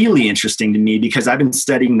really interesting to me because I've been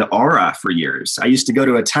studying the aura for years. I used to go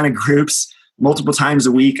to a ton of groups multiple times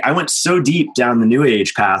a week. I went so deep down the New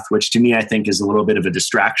Age path, which to me I think is a little bit of a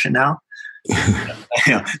distraction now.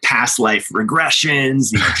 Past life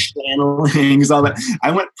regressions, channelings, all that. I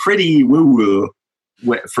went pretty woo-woo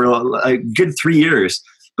for a good 3 years.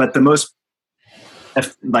 But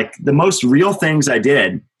the most real things I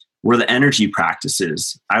did were the energy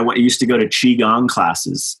practices. I used to go to Qigong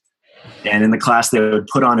classes. And in the class, they would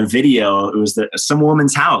put on a video. It was some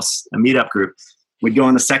woman's house, a meetup group. We'd go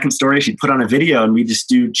on the second story. She'd put on a video and we'd just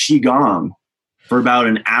do Qigong for about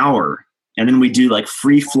an hour. And then we do like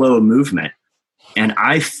free flow movement. And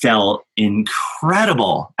I felt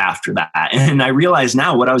incredible after that. And I realize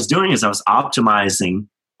now what I was doing is I was optimizing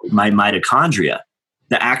my mitochondria,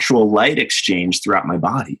 the actual light exchange throughout my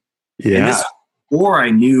body. Yeah. Or I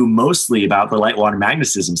knew mostly about the light water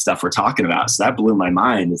magnetism stuff we're talking about. So that blew my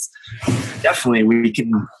mind. It's definitely,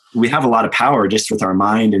 we have a lot of power just with our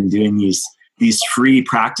mind and doing these free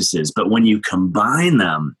practices. But when you combine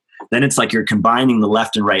them, then it's like you're combining the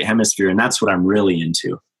left and right hemisphere. And that's what I'm really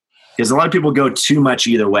into. Because a lot of people go too much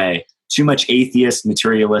either way, too much atheist,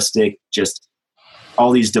 materialistic, just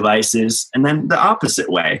all these devices. And then the opposite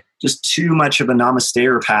way, just too much of a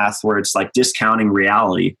namaste path where it's like discounting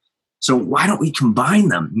reality. So why don't we combine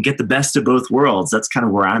them and get the best of both worlds? That's kind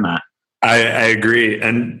of where I'm at. I agree.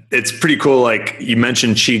 And it's pretty cool. Like you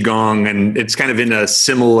mentioned Qigong, and it's kind of in a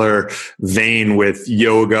similar vein with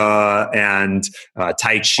yoga and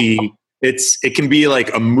Tai Chi. It can be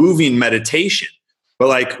like a moving meditation. But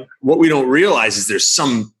like what we don't realize is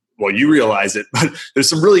you realize it, but there's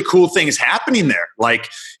some really cool things happening there. Like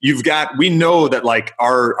we know that like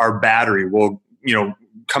our battery will,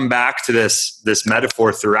 come back to this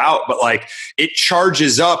metaphor throughout, but like it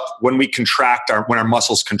charges up when we when our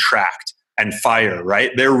muscles contract and fire,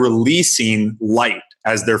 right? They're releasing light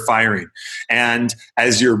as they're firing. And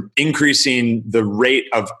as you're increasing the rate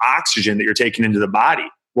of oxygen that you're taking into the body,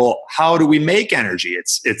 well, how do we make energy?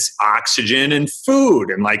 It's oxygen and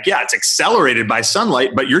food. And it's accelerated by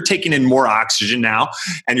sunlight, but you're taking in more oxygen now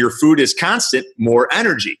and your food is constant, more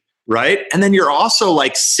energy, right? And then you're also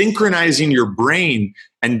like synchronizing your brain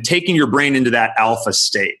and taking your brain into that alpha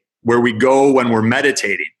state where we go when we're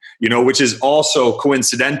meditating, which is also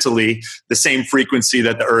coincidentally the same frequency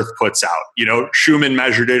that the earth puts out. Schumann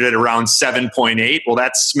measured it at around 7.8. Well,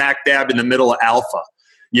 that's smack dab in the middle of alpha.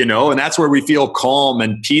 And that's where we feel calm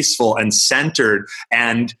and peaceful and centered,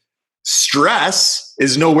 and stress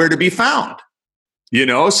is nowhere to be found,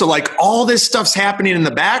 So like all this stuff's happening in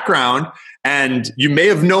the background and you may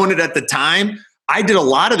have known it at the time. I did a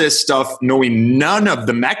lot of this stuff knowing none of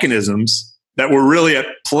the mechanisms that were really at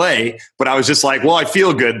play, but I was just like, well, I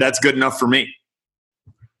feel good. That's good enough for me.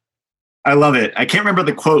 I love it. I can't remember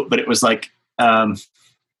the quote, but it was like, I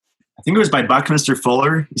think it was by Buckminster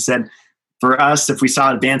Fuller. He said, for us, if we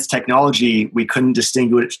saw advanced technology, we could not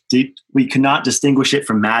distinguish it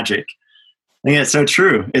from magic. I think that's so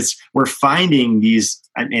true. We're finding these,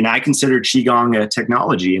 and I consider Qigong a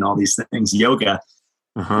technology and all these things, yoga.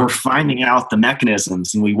 We're finding out the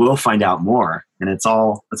mechanisms, and we will find out more. And it's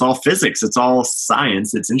all physics. It's all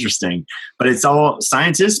science. It's interesting, but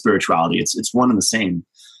science is spirituality. It's one and the same.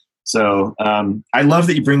 So I love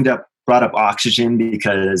that you brought up oxygen,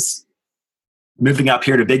 because moving up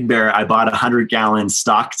here to Big Bear, I bought a 100-gallon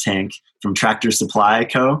stock tank from Tractor Supply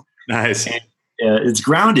Co. Nice. And, it's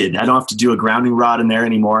grounded. I don't have to do a grounding rod in there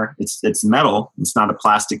anymore. It's metal. It's not a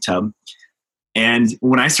plastic tub. And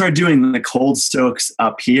when I started doing the cold soaks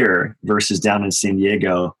up here versus down in San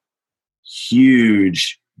Diego,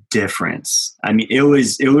 huge difference. I mean, it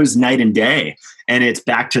was night and day. And it's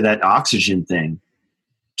back to that oxygen thing.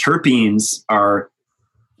 Terpenes are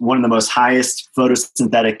one of the most highest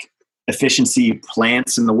photosynthetic efficiency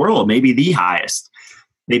plants in the world, maybe the highest.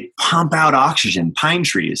 They pump out oxygen, pine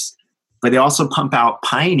trees, but they also pump out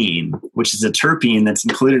pinene, which is a terpene that's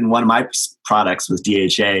included in one of my products with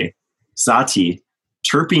DHA, Sati.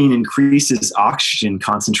 Terpene increases oxygen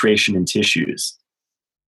concentration in tissues.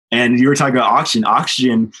 And you were talking about oxygen.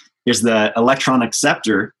 Oxygen is the electron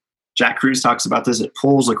acceptor. Jack Kruse talks about this. It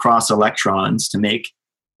pulls across electrons to make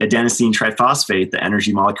adenosine triphosphate, the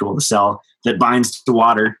energy molecule of the cell that binds to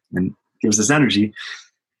water and gives us energy.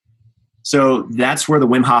 So that's where the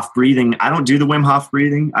Wim Hof breathing, I don't do the Wim Hof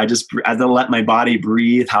breathing. I let my body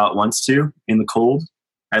breathe how it wants to in the cold.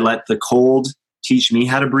 I let the cold teach me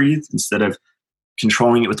how to breathe instead of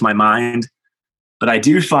controlling it with my mind. But I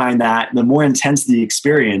do find that the more intense the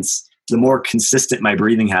experience, the more consistent my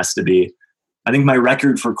breathing has to be. I think my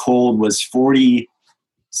record for cold was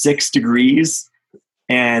 46 degrees.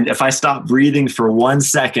 And if I stopped breathing for 1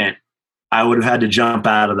 second, I would have had to jump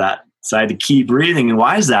out of that. So I had to keep breathing. And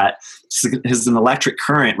why is that? Because an electric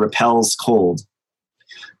current repels cold.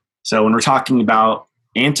 So when we're talking about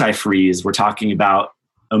antifreeze, we're talking about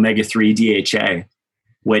omega-3 DHA,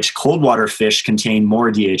 which cold water fish contain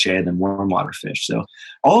more DHA than warm water fish. So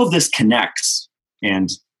all of this connects. And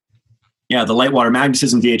yeah, the light water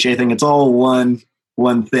magnetism DHA thing, it's all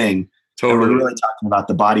one thing. Totally. And we're really talking about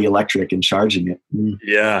the body electric and charging it.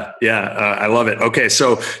 Yeah. I love it. Okay.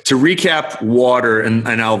 So to recap water, and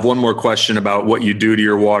I'll have one more question about what you do to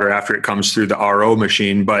your water after it comes through the RO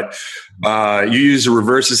machine, but you use a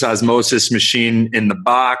reverse osmosis machine in the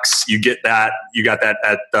box. You got that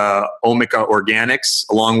at Omica Organics,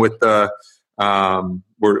 along with the,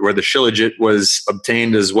 where the Shilajit was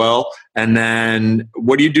obtained as well. And then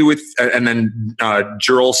what do you do with, and then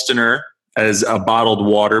Gerolsteiner as a bottled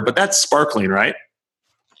water, but that's sparkling, right?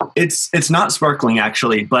 It's not sparkling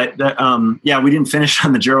actually, but we didn't finish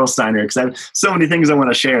on the Gerolsteiner because I have so many things I want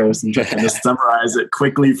to share. So I'm trying to summarize it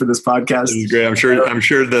quickly for this podcast. This is great. I'm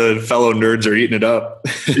sure the fellow nerds are eating it up.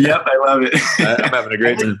 Yep, I love it. I'm having a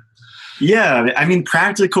great time. Yeah, I mean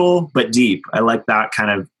practical but deep. I like that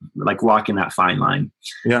kind of like walking that fine line.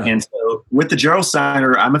 Yeah. And so with the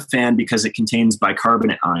Gerolsteiner, I'm a fan because it contains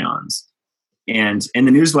bicarbonate ions. And in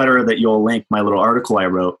the newsletter that you'll link, my little article I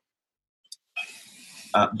wrote,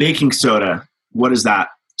 baking soda, what is that?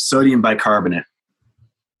 Sodium bicarbonate.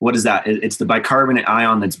 What is that? It's the bicarbonate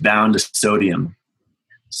ion that's bound to sodium.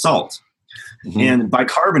 Salt. Mm-hmm. And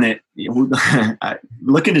bicarbonate,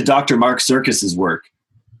 look into Dr. Mark Serkis's work.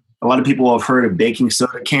 A lot of people have heard of baking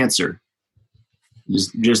soda cancer.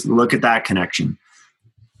 Just look at that connection.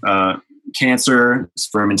 Cancer is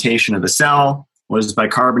fermentation of the cell. What does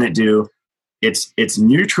bicarbonate do? It's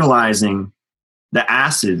neutralizing the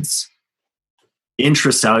acids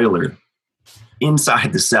intracellular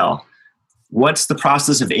inside the cell. What's the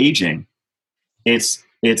process of aging? It's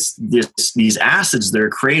these acids that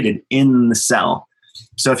are created in the cell.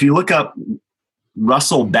 So if you look up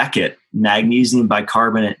Russell Beckett magnesium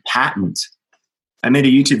bicarbonate patent, I made a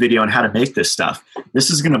YouTube video on how to make this stuff.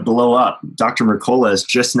 This is going to blow up. Dr. Mercola is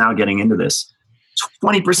just now getting into this.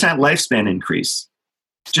 20% lifespan increase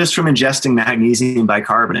just from ingesting magnesium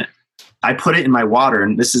bicarbonate. I put it in my water,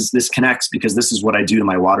 and this connects because this is what I do to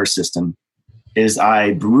my water system, is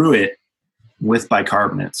I brew it with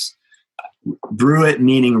bicarbonates. Brew it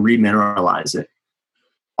meaning remineralize it.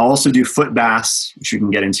 I also do foot baths, which you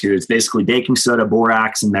can get into. It's basically baking soda,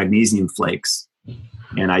 borax, and magnesium flakes.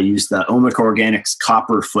 And I use the Omica Organics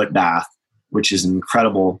copper foot bath, which is an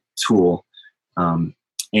incredible tool.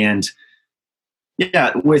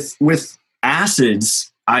 With acids,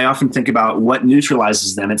 I often think about what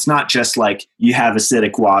neutralizes them. It's not just like you have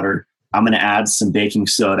acidic water, I'm going to add some baking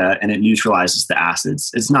soda and it neutralizes the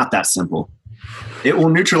acids. It's not that simple. It will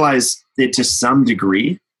neutralize it to some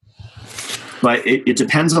degree, but it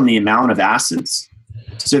depends on the amount of acids.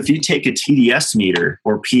 So if you take a TDS meter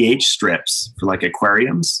or pH strips for like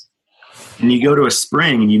aquariums, and you go to a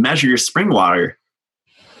spring and you measure your spring water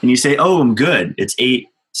and you say, oh, I'm good. It's 8,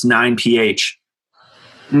 it's 9 pH.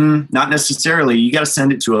 Not necessarily. You got to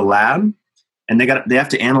send it to a lab, and they have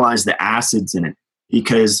to analyze the acids in it,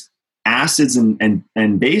 because acids and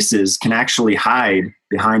bases can actually hide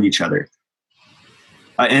behind each other.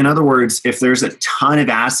 In other words, if there's a ton of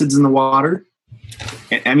acids in the water,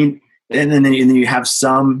 I mean, and then you have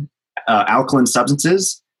some alkaline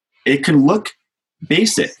substances, it can look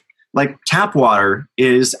basic. Like tap water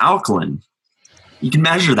is alkaline. You can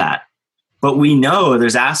measure that. but we know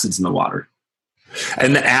there's acids in the water.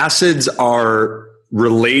 And the acids are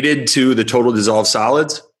related to the total dissolved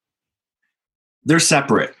solids? They're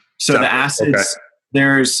separate. So the acids,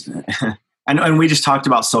 there's, and we just talked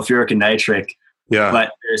about sulfuric and nitric,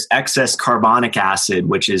 but there's excess carbonic acid,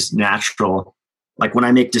 which is natural. Like when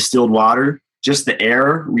I make distilled water, just the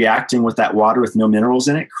air reacting with that water with no minerals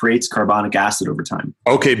in it creates carbonic acid over time.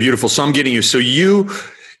 Okay, beautiful. So I'm getting you. So you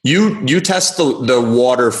test the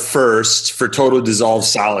water first for total dissolved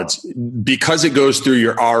solids. Because it goes through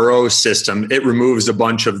your RO system, it removes a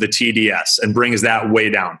bunch of the TDS and brings that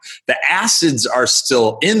way down. The acids are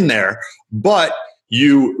still in there, but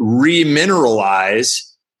you remineralize,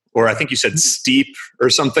 or I think you said steep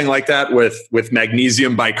or something like that with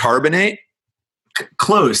magnesium bicarbonate.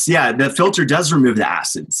 Close. Yeah. The filter does remove the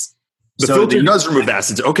acids. The filter does remove the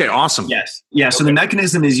acids. Okay. Awesome. Yes. Yeah. So the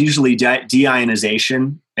mechanism is usually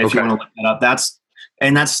deionization. If you want to look that up, that's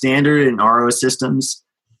standard in RO systems.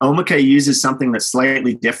 Omeka uses something that's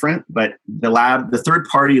slightly different, but the third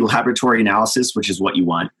party laboratory analysis, which is what you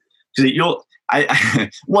want.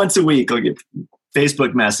 Because once a week, I'll get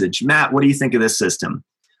Facebook message, Matt, what do you think of this system?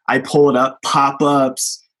 I pull it up,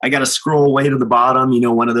 pop-ups. I got to scroll way to the bottom,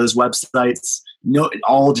 one of those websites. No,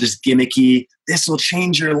 all just gimmicky. This will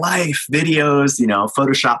change your life. Videos,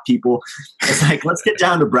 Photoshop people. It's like, let's get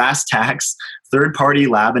down to brass tacks. Third-party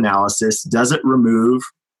lab analysis. Does it remove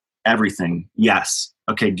everything? Yes.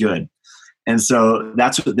 Okay, good. And so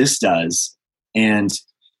that's what this does. And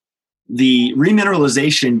the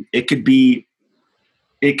remineralization,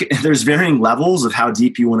 there's varying levels of how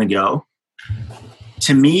deep you want to go.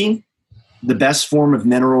 To me, the best form of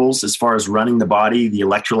minerals as far as running the body, the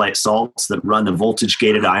electrolyte salts that run the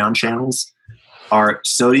voltage-gated ion channels, are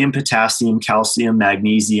sodium, potassium, calcium,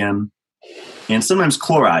 magnesium, and sometimes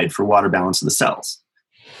chloride for water balance of the cells,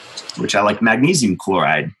 which I like magnesium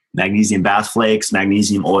chloride, magnesium bath flakes,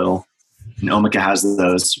 magnesium oil. And Omeka has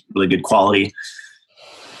those, really good quality.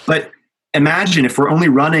 But imagine if we're only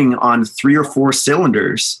running on 3 or 4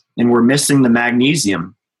 cylinders and we're missing the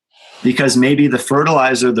magnesium, because maybe the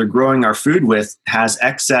fertilizer they're growing our food with has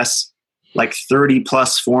excess, like 30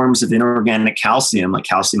 plus forms of inorganic calcium, like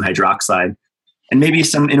calcium hydroxide, and maybe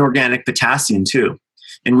some inorganic potassium too.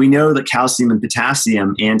 And we know that calcium and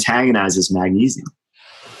potassium antagonizes magnesium.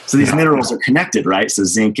 So these minerals are connected, right? So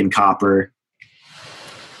zinc and copper,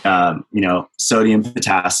 sodium,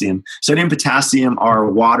 potassium. Sodium, potassium are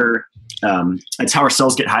water. It's how our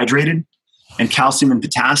cells get hydrated. And calcium and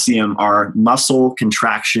potassium are muscle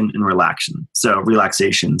contraction and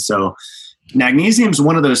relaxation. So magnesium is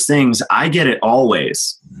one of those things. I get it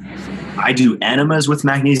always. I do enemas with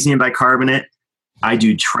magnesium bicarbonate. I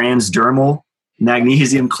do transdermal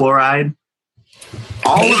magnesium chloride.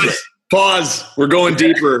 All of it. Pause. We're going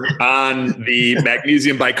deeper on the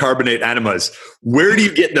magnesium bicarbonate enemas. Where do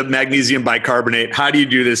you get the magnesium bicarbonate? How do you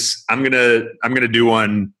do this? I'm gonna do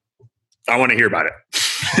one. I want to hear about it.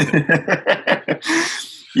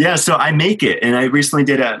 Yeah, so I make it, and I recently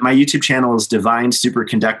did my YouTube channel is Divine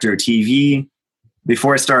Superconductor TV.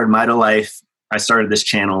 Before I started MitoLife, I started this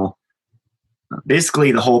channel.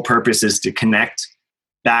 Basically, the whole purpose is to connect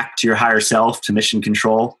back to your higher self, to mission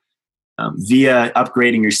control, via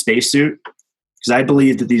upgrading your spacesuit. Because I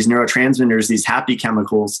believe that these neurotransmitters, these happy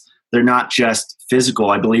chemicals, they're not just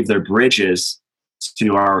physical. I believe they're bridges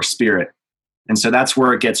to our spirit. And so that's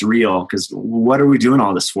where it gets real, because what are we doing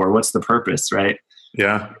all this for? What's the purpose, right?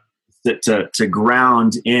 Yeah. To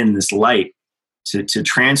ground in this light, to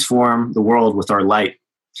transform the world with our light.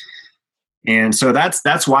 And so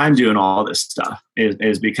that's why I'm doing all this stuff,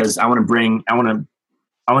 is because I want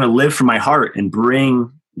to live from my heart and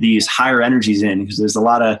bring these higher energies in, because there's a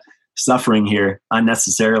lot of suffering here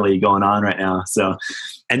unnecessarily going on right now. So,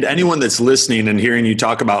 and anyone that's listening and hearing you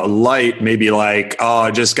talk about light may be like, oh,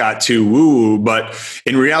 I just got too woo. But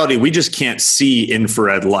in reality, we just can't see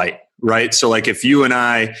infrared light, right? So like if you and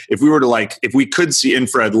I, if we could see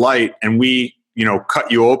infrared light and we, cut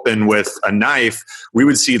you open with a knife, we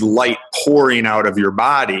would see light pouring out of your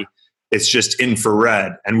body. It's just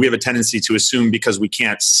infrared. And we have a tendency to assume because we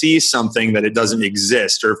can't see something that it doesn't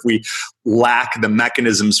exist, or if we lack the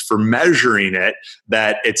mechanisms for measuring it,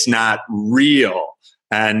 that it's not real.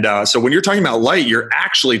 And so when you're talking about light, you're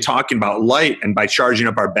actually talking about light. And by charging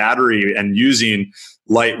up our battery and using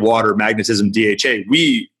light, water, magnetism, DHA,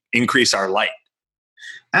 we increase our light.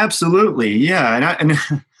 Absolutely. Yeah. And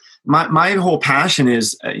my whole passion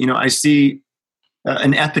is, I see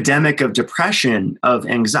an epidemic of depression, of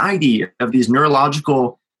anxiety, of these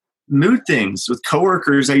neurological mood things with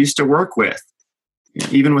coworkers I used to work with,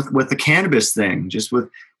 even with the cannabis thing,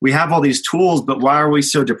 we have all these tools, but why are we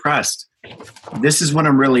so depressed? this is what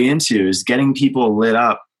I'm really into, is getting people lit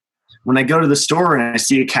up. When I go to the store and I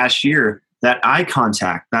see a cashier, that eye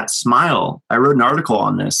contact, that smile, I wrote an article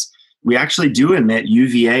on this. We actually do emit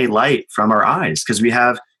UVA light from our eyes because we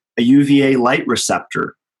have a UVA light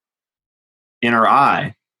receptor in our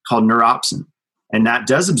eye called neuropsin. And that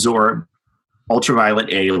does absorb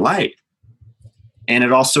ultraviolet A light. And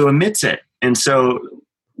it also emits it. And so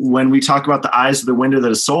when we talk about the eyes of the window to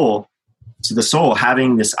the soul,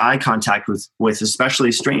 having this eye contact with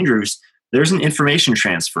especially strangers, there's an information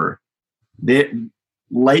transfer.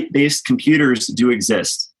 Light-based computers do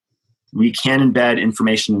exist. We can embed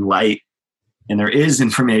information in light, and there is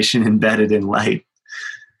information embedded in light,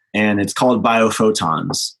 and it's called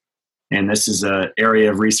biophotons. And this is an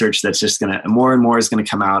area of research that's just more and more is going to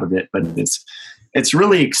come out of it, but it's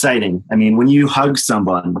really exciting. I mean, when you hug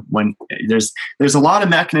someone, when there's a lot of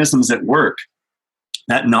mechanisms at work,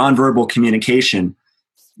 that nonverbal communication,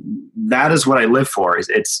 that is what I live for.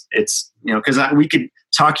 It's because we could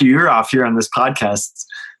talk your ear off here on this podcast,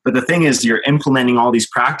 but the thing is, you're implementing all these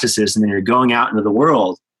practices, and then you're going out into the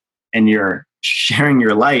world and you're sharing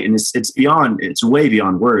your light, and it's way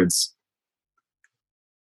beyond words.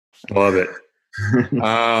 Love it.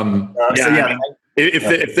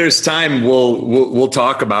 If there's time, we'll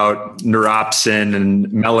talk about neuropsin and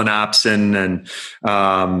melanopsin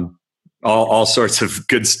and all sorts of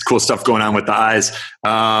cool stuff going on with the eyes.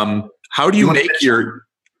 How do you make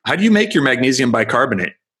your magnesium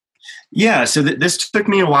bicarbonate? Yeah, so this took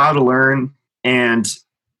me a while to learn, and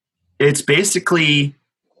it's basically,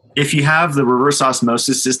 if you have the reverse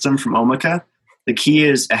osmosis system from Omica, the key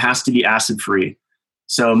is it has to be acid free.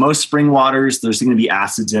 So most spring waters, there's going to be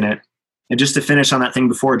acids in it. And just to finish on that thing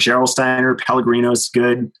before, Gerolsteiner, Pellegrino's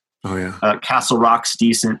good. Oh yeah. Castle Rock's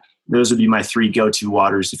decent. Those would be my 3 go-to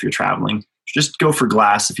waters if you're traveling. Just go for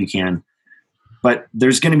glass if you can. But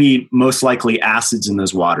there's going to be most likely acids in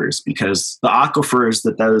those waters because the aquifers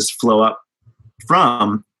that those flow up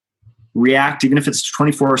from react, even if it's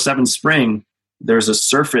 24/7 spring, there's a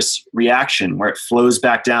surface reaction where it flows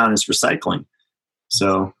back down as recycling.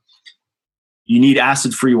 So you need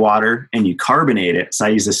acid-free water, and you carbonate it. So I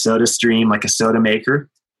use a soda stream, like a soda maker.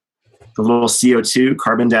 The little CO2,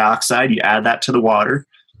 carbon dioxide, you add that to the water.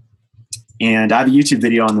 And I have a YouTube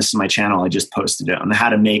video on this on my channel. I just posted it on how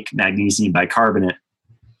to make magnesium bicarbonate.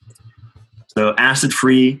 So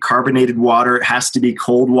acid-free carbonated water. It has to be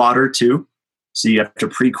cold water too. So you have to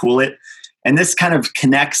pre-cool it. And this kind of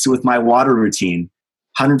connects with my water routine.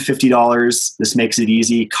 $150. This makes it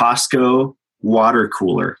easy. Costco water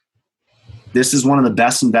cooler. This is one of the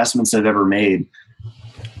best investments I've ever made.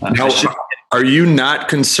 Are you not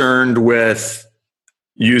concerned with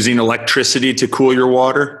using electricity to cool your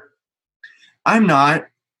water? I'm not.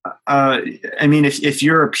 I mean, if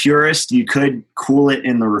you're a purist, you could cool it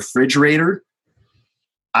in the refrigerator.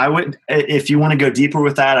 I would, if you want to go deeper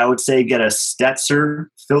with that, I would say get a Stetzer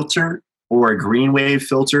filter or a green wave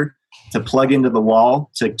filter to plug into the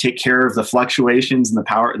wall to take care of the fluctuations in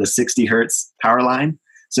the 60 hertz power line.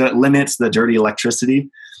 So it limits the dirty electricity.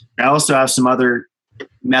 I also have some other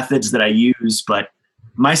methods that I use, but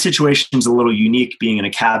my situation is a little unique, being in a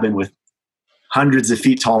cabin with hundreds of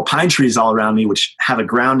feet tall pine trees all around me, which have a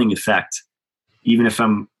grounding effect. Even if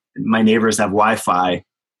my neighbors have Wi-Fi,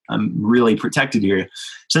 I'm really protected here.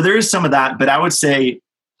 So there is some of that, but I would say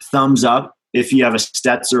thumbs up if you have a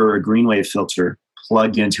Stetzer or a green wave filter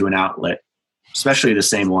plugged into an outlet, especially the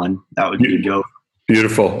same one. That would be a go.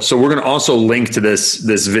 Beautiful. So we're going to also link to this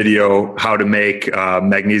video, how to make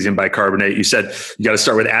magnesium bicarbonate. You said you got to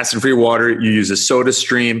start with acid-free water. You use a soda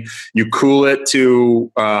stream. You cool it to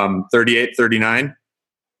 38, 39?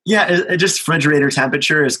 Yeah, it just refrigerator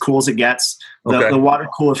temperature, as cool as it gets. The water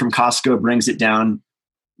cooler from Costco brings it down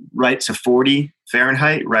right to 40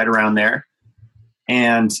 Fahrenheit, right around there.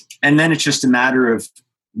 And then it's just a matter of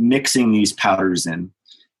mixing these powders in.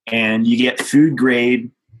 And you get food grade.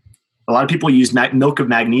 A lot of people use milk of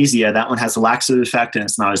magnesia. That one has a laxative effect and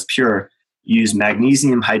it's not as pure. You use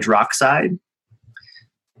magnesium hydroxide,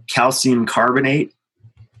 calcium carbonate,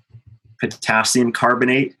 potassium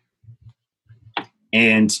carbonate,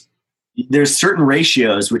 and there's certain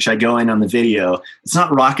ratios which I go in on the video. It's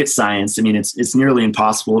not rocket science. I mean, it's nearly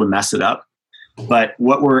impossible to mess it up. But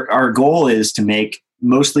our goal is to make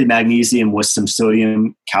mostly magnesium with some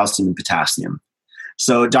sodium, calcium, and potassium.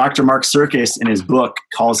 So Dr. Mark Serkis in his book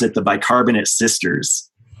calls it the bicarbonate sisters.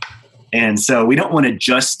 And so we don't want to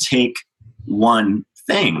just take one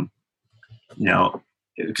thing,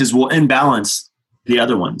 because we'll imbalance the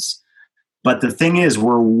other ones. But the thing is,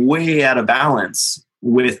 we're way out of balance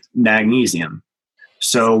with magnesium.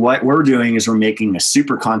 So what we're doing is we're making a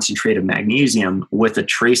super concentrated magnesium with a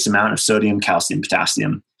trace amount of sodium, calcium,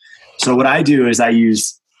 potassium. So what I do is I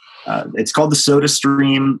use, it's called the Soda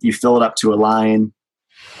Stream. You fill it up to a line.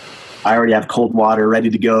 I already have cold water ready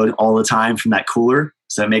to go all the time from that cooler.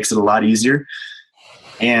 So that makes it a lot easier.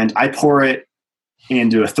 And I pour it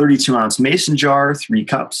into a 32-ounce mason jar, 3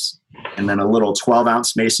 cups, and then a little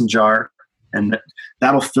 12-ounce mason jar. And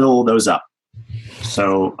that'll fill those up.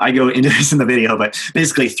 So I go into this in the video, but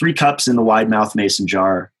basically 3 cups in the wide mouth mason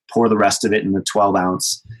jar, pour the rest of it in the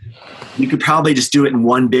 12-ounce. You could probably just do it in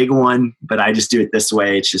one big one, but I just do it this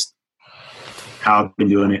way. It's just how I've been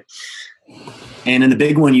doing it. And in the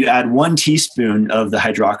big one, you add 1 teaspoon of the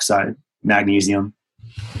hydroxide magnesium,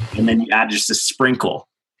 and then you add just a sprinkle.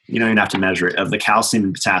 You don't even have to measure it, of the calcium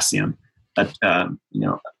and potassium.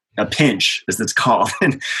 A pinch, as it's called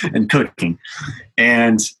in cooking.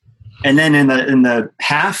 And then in the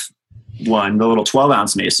half one, the little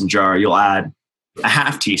 12-ounce mason jar, you'll add a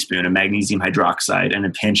half teaspoon of magnesium hydroxide and a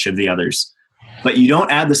pinch of the others. But you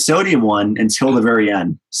don't add the sodium one until the very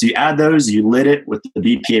end. So you add those, you lid it with the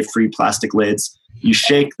BPA-free plastic lids, you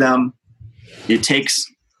shake them. It takes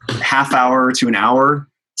half hour to an hour,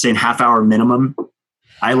 say a half hour minimum.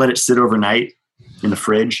 I let it sit overnight in the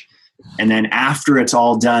fridge. And then after it's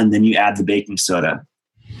all done, then you add the baking soda.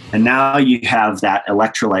 And now you have that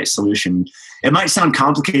electrolyte solution. It might sound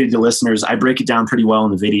complicated to listeners. I break it down pretty well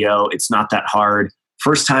in the video. It's not that hard.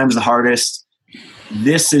 First time is the hardest.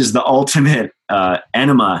 This is the ultimate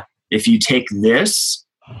enema. If you take this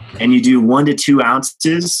and you do 1 to 2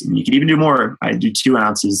 ounces, and you can even do more. I do 2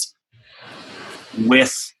 ounces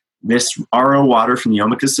with this RO water from the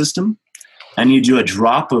Omega system. And you do a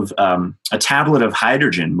drop of a tablet of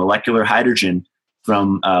hydrogen, molecular hydrogen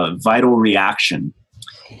from Vital Reaction.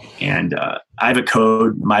 And I have a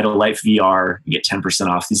code, MitoLifeVR. You get 10%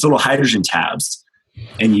 off these little hydrogen tabs.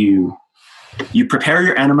 And you prepare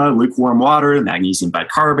your enema, lukewarm water, magnesium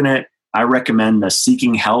bicarbonate. I recommend the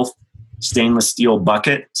Seeking Health stainless steel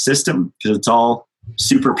bucket system because it's all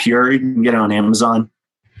super pure. You can get it on Amazon.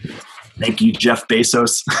 Thank you, Jeff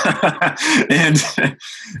Bezos.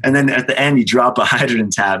 and then at the end, you drop a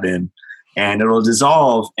hydrogen tab in, and it'll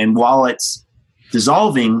dissolve. And while it's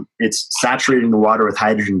dissolving, it's saturating the water with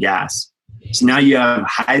hydrogen gas. So now you have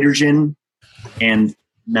hydrogen and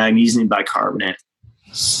magnesium bicarbonate.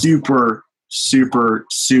 Super, super,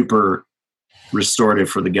 super restorative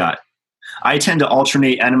for the gut. I tend to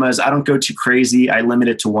alternate enemas. I don't go too crazy. I limit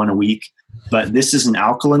it to 1 a week. But this is an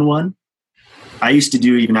alkaline one. I used to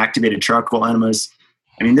do even activated charcoal enemas.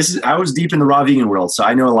 I mean, I was deep in the raw vegan world, so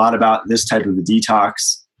I know a lot about this type of a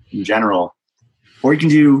detox in general. Or you can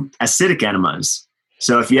do acidic enemas.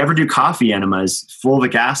 So if you ever do coffee enemas,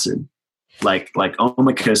 fulvic acid, like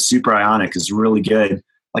Omega Super Ionic is really good,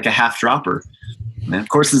 like a half dropper. And of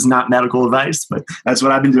course, this is not medical advice, but that's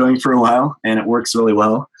what I've been doing for a while, and it works really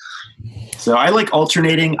well. So I like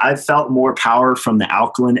alternating. I've felt more power from the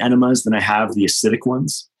alkaline enemas than I have the acidic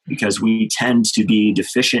ones, because we tend to be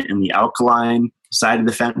deficient in the alkaline side of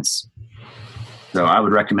the fence. So I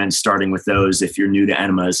would recommend starting with those if you're new to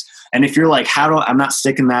enemas. And if you're like, I'm not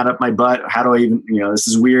sticking that up my butt. How do I even, this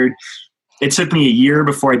is weird. It took me a year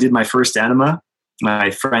before I did my first enema. My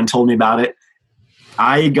friend told me about it.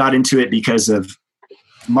 I got into it because of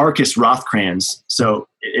Marcus Rothkranz. So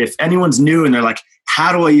if anyone's new and they're like,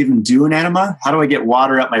 how do I even do an enema? How do I get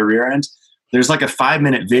water up my rear end? There's like a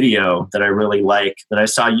 5-minute video that I really like that I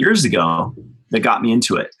saw years ago that got me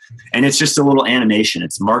into it. And it's just a little animation.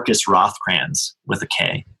 It's Marcus Rothkranz with a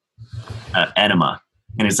K, enema.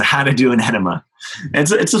 And it's how to do an enema.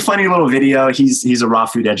 It's a funny little video. He's a raw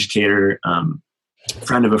food educator,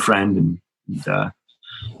 friend of a friend. And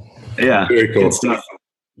yeah. Very cool stuff.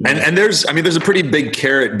 And there's a pretty big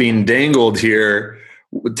carrot being dangled here.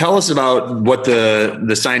 Tell us about what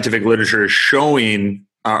the scientific literature is showing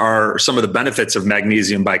are some of the benefits of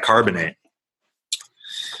magnesium bicarbonate.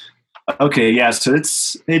 Okay, yeah, so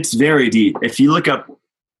it's very deep. If you look up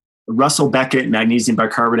Russell Beckett magnesium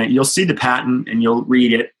bicarbonate, you'll see the patent and you'll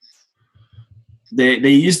read it. They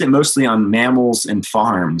used it mostly on mammals and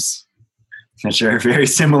farms, which are very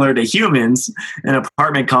similar to humans in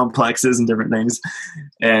apartment complexes and different things.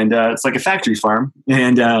 And it's like a factory farm.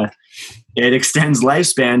 And it extends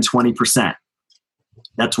lifespan 20%.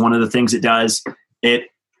 That's one of the things it does.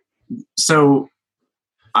 So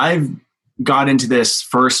I've got into this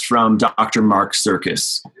first from Dr. Mark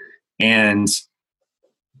Serkis. And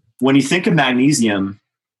when you think of magnesium,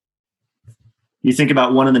 you think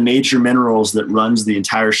about one of the major minerals that runs the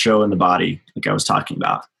entire show in the body, like I was talking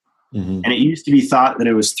about. Mm-hmm. And it used to be thought that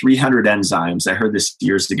it was 300 enzymes. I heard this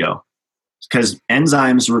years ago. because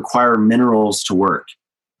enzymes require minerals to work.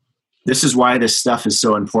 This is why this stuff is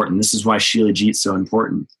so important. This is why Shilajit is so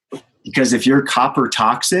important. Because if you're copper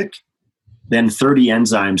toxic, then 30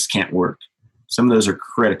 enzymes can't work. Some of those are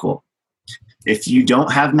critical. If you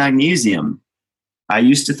don't have magnesium, I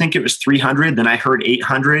used to think it was 300, then I heard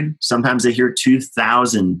 800. Sometimes I hear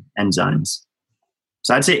 2,000 enzymes.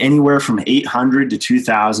 So I'd say anywhere from 800 to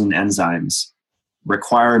 2,000 enzymes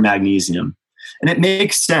require magnesium. And it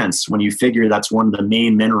makes sense when you figure that's one of the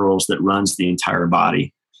main minerals that runs the entire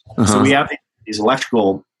body. So we have these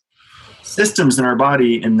electrical systems in our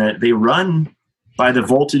body, and that they run by the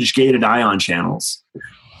voltage gated ion channels.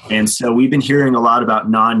 And so we've been hearing a lot about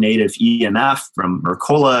non-native EMF from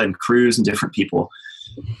Mercola and Cruz and different people.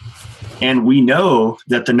 And we know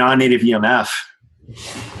that the non-native EMF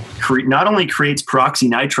not only creates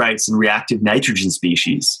peroxynitrites and reactive nitrogen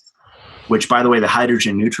species, which, by the way, the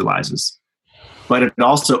hydrogen neutralizes, but it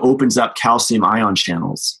also opens up calcium ion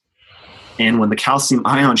channels. And when the calcium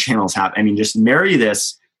ion channels happen, just marry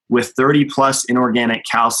this with 30 plus inorganic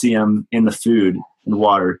calcium in the food and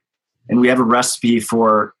water, and we have a recipe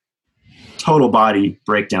for total body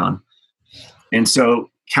breakdown. And so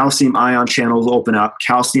calcium ion channels open up,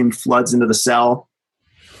 calcium floods into the cell,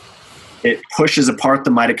 it pushes apart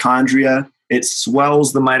the mitochondria, it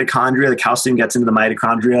swells the mitochondria, the calcium gets into the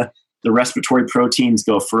mitochondria, the respiratory proteins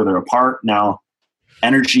go further apart. Now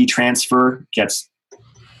energy transfer gets,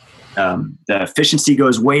 the efficiency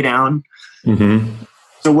goes way down.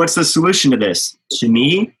 So what's the solution to this? To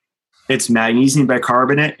me, it's magnesium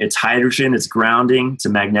bicarbonate, it's hydrogen, it's grounding, it's a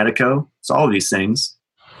magnetico. It's all of these things.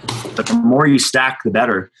 But the more you stack, the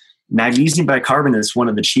better. Magnesium bicarbonate is one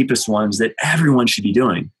of the cheapest ones that everyone should be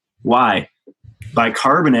doing. Why?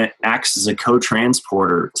 Bicarbonate acts as a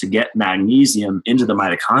co-transporter to get magnesium into the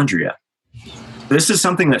mitochondria. This is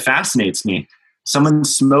something that fascinates me. Someone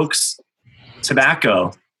smokes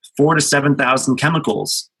tobacco, 4,000 to 7,000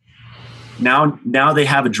 chemicals. Now they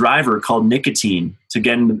have a driver called nicotine to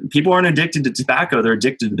get in. People aren't addicted to tobacco, they're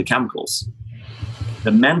addicted to the chemicals.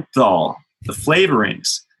 The menthol, the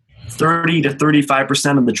flavorings, 30 to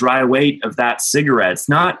 35% of the dry weight of that cigarette. It's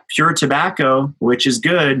not pure tobacco, which is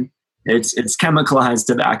good. It's chemicalized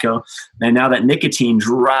tobacco. And now that nicotine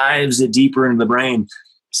drives it deeper into the brain.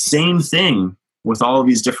 Same thing with all of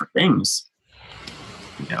these different things.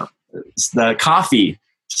 It's the coffee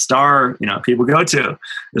star, people go to.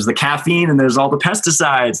 There's the caffeine and there's all the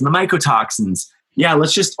pesticides and the mycotoxins. Yeah,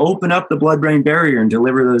 let's just open up the blood-brain barrier and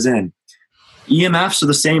deliver those in. EMFs are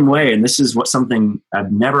the same way, and this is something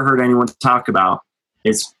I've never heard anyone talk about.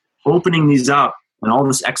 It's opening these up and all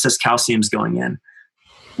this excess calcium is going in.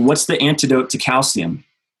 What's the antidote to calcium?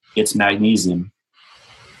 It's magnesium.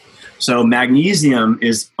 So magnesium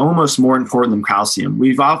is almost more important than calcium.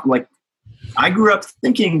 I grew up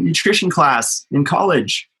thinking nutrition class in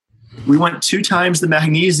college. We went 2 times the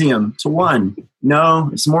magnesium to 1. No,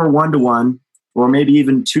 it's more 1 to 1, or maybe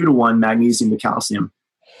even 2 to 1 magnesium to calcium.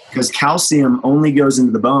 Because calcium only goes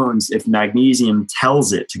into the bones if magnesium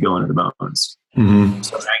tells it to go into the bones.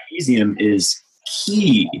 So magnesium is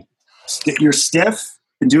key. You're stiff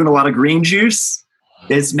and doing a lot of green juice,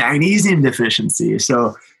 it's magnesium deficiency.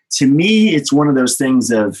 So to me, it's one of those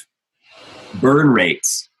things of burn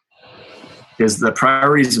rates. Because the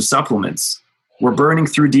priorities of supplements, we're burning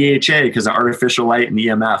through DHA because of artificial light and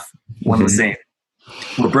EMF, one and the same.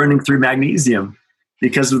 We're burning through magnesium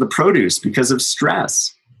because of the produce, because of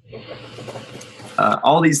stress,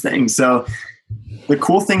 all these things. So the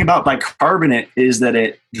cool thing about bicarbonate is that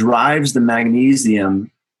it drives the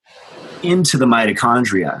magnesium into the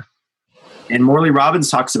mitochondria. And Morley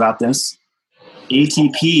Robbins talks about this.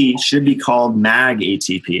 ATP should be called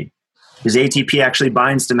MAG-ATP because ATP actually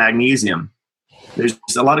binds to magnesium. There's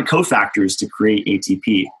a lot of cofactors to create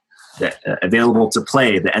ATP that available to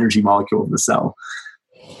play the energy molecule of the cell.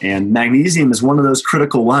 And magnesium is one of those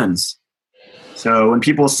critical ones. So when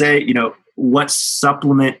people say, what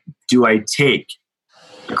supplement do I take?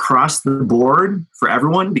 Across the board for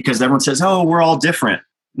everyone, because everyone says, oh, we're all different.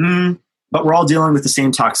 But we're all dealing with the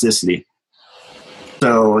same toxicity.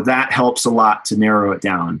 So that helps a lot to narrow it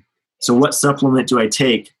down. So what supplement do I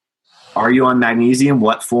take? Are you on magnesium?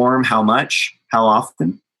 What form? How much? How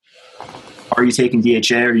often? Are you taking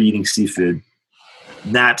DHA or are you eating seafood?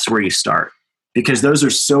 That's where you start because those are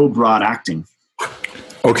so broad acting.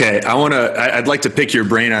 Okay. I'd like to pick your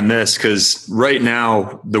brain on this because right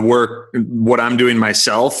now what I'm doing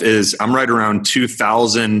myself is I'm right around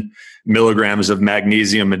 2,000 milligrams of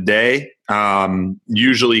magnesium a day,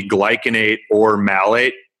 usually glycinate or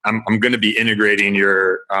malate. I'm going to be integrating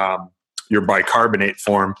your bicarbonate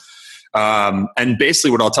form. And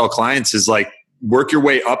basically what I'll tell clients is work your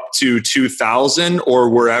way up to 2,000 or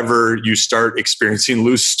wherever you start experiencing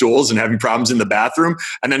loose stools and having problems in the bathroom,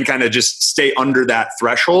 and then kind of just stay under that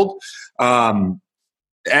threshold. And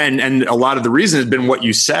a lot of the reason has been what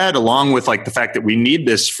you said, along with like the fact that we need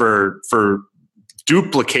this for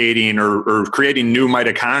duplicating or creating new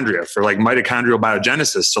mitochondria for like mitochondrial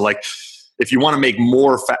biogenesis. So like if you want to make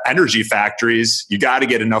more energy factories, you got to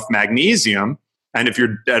get enough magnesium. And if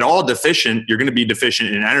you're at all deficient, you're going to be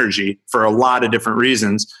deficient in energy for a lot of different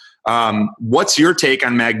reasons. What's your take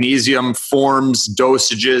on magnesium forms,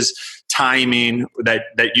 dosages, timing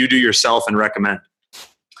that you do yourself and recommend?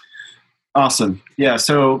 Awesome. Yeah.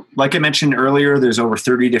 So like I mentioned earlier, there's over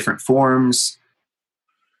 30 different forms.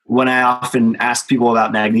 When I often ask people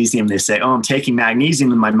about magnesium, they say, oh, I'm taking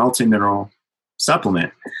magnesium in my multimineral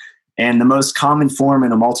supplement. And the most common form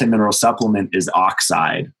in a multimineral supplement is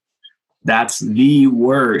oxide. That's the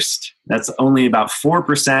worst. That's only about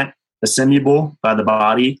 4% assimilable by the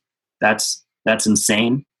body. That's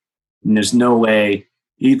insane. And there's no way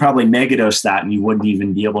you'd probably megadose that and you wouldn't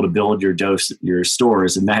even be able to build your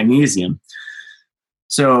stores of magnesium.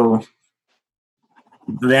 So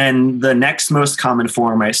then the next most common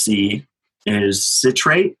form I see is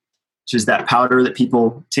citrate, which is that powder that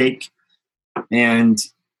people take. And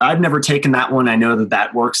I've never taken that one. I know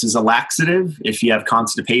that works as a laxative. If you have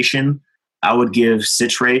constipation, I would give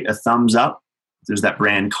citrate a thumbs up. There's that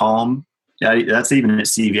brand Calm. That's even at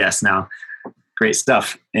CVS now. Great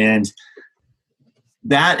stuff. And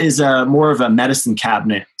that is more of a medicine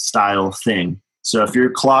cabinet style thing. So if you're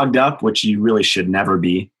clogged up, which you really should never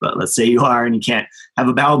be, but let's say you are and you can't have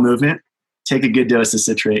a bowel movement, take a good dose of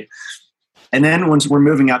citrate. And then once we're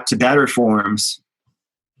moving up to better forms,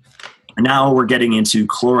 now we're getting into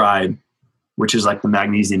chloride, which is like the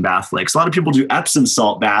magnesium bath flakes. A lot of people do Epsom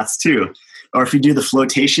salt baths too. Or if you do the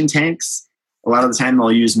flotation tanks, a lot of the time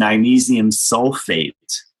they'll use magnesium sulfate.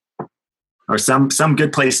 Or some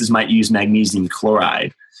good places might use magnesium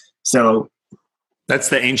chloride. So that's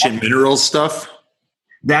the ancient minerals stuff.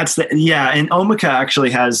 And Omica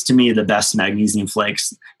actually has, to me, the best magnesium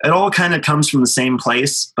flakes. It all kind of comes from the same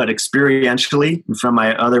place, but experientially, from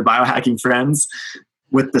my other biohacking friends,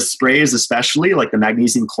 with the sprays especially, like the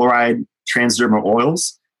magnesium chloride transdermal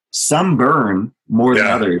oils, some burn more than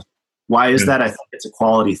others. Why is that? I think it's a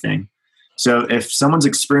quality thing. So if someone's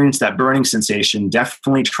experienced that burning sensation,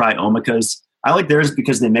 definitely try Omicas. I like theirs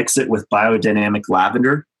because they mix it with biodynamic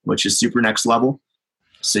lavender, which is super next level.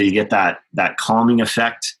 So you get that calming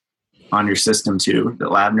effect on your system too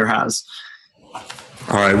that lavender has.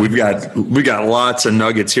 All right, we got lots of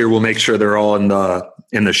nuggets here. We'll make sure they're all in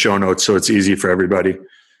the show notes so it's easy for everybody.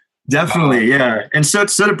 Definitely, yeah. And so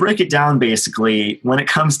to break it down, basically, when it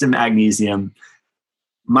comes to magnesium,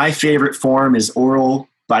 my favorite form is oral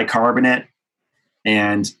bicarbonate.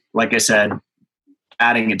 And like I said,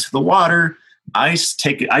 adding it to the water, I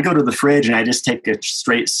go to the fridge and I just take a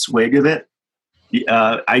straight swig of it.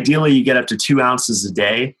 Ideally, you get up to 2 ounces a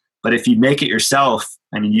day. But if you make it yourself,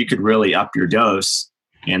 I mean, you could really up your dose.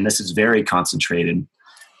 And this is very concentrated.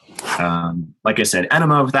 Like I said,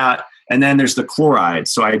 enema with that. And then there's the chloride.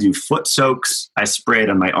 So I do foot soaks. I spray it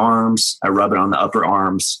on my arms. I rub it on the upper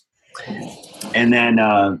arms. And then,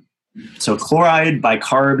 so chloride,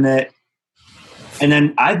 bicarbonate. And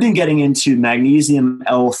then I've been getting into magnesium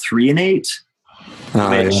L-threonate,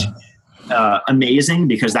 which amazing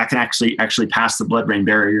because that can actually pass the blood-brain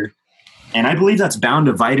barrier. And I believe that's bound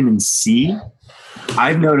to vitamin C.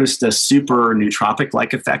 I've noticed a super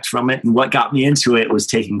nootropic-like effect from it. And what got me into it was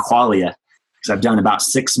taking Qualia, because I've done about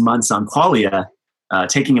 6 months on Qualia,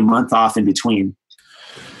 taking a month off in between.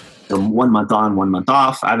 So 1 month on, 1 month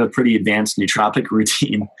off. I have a pretty advanced nootropic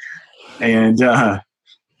routine. And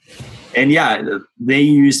yeah, they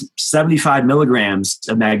use 75 milligrams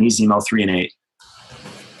of magnesium L-threonate.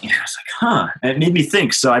 And I was like, And it made me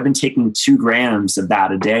think. So I've been taking 2 grams of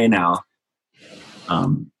that a day now.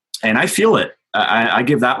 And I feel it. I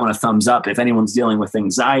give that one a thumbs up. If anyone's dealing with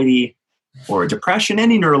anxiety or depression,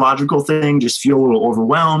 any neurological thing, just feel a little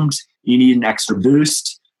overwhelmed, you need an extra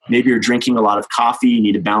boost. Maybe you're drinking a lot of coffee, you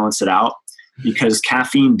need to balance it out because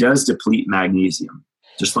caffeine does deplete magnesium.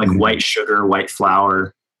 Just like white sugar, white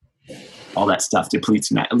flour, all that stuff depletes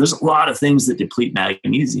magnesium. There's a lot of things that deplete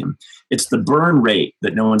magnesium. It's the burn rate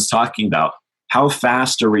that no one's talking about. How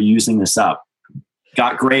fast are we using this up?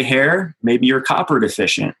 Got gray hair? Maybe you're copper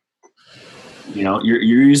deficient. You know, you're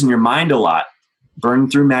using your mind a lot. Burn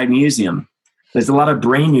through magnesium. There's a lot of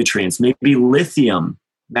brain nutrients. Maybe lithium,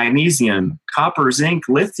 magnesium, copper, zinc,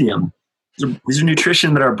 lithium. These are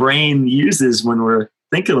nutrition that our brain uses when we're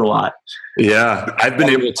thinking a lot. Yeah, I've been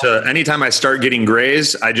able to, anytime I start getting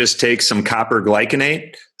grays, I just take some copper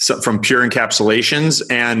glycinate, from pure encapsulations,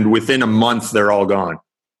 and within a month they're all gone.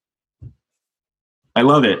 I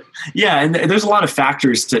love it. Yeah, and there's a lot of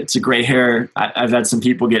factors to gray hair. I've had some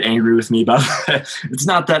people get angry with me about it. It's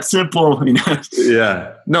not that simple, you know.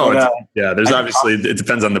 Yeah, no, there's obviously, it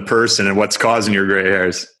depends on the person and what's causing your gray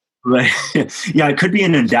hairs. Right. Yeah, it could be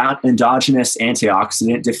an endogenous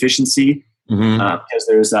antioxidant deficiency because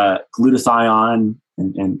there's glutathione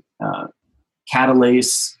and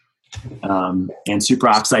catalase and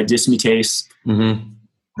superoxide dismutase.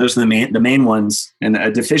 Those are the main ones, and a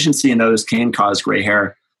deficiency in those can cause gray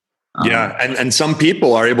hair. And some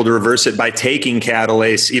people are able to reverse it by taking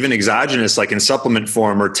catalase, even exogenous, like in supplement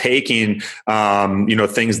form, or taking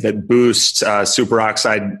things that boost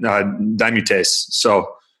superoxide dimutase.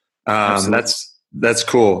 So that's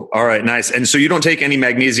cool. All right, nice. And so you don't take any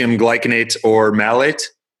magnesium glycinate or malate?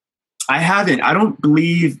 I haven't. I don't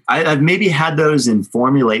believe I've maybe had those in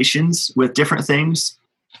formulations with different things,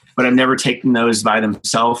 but I've never taken those by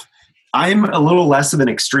themselves. I'm a little less of an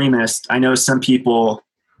extremist. I know some people,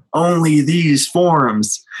 only these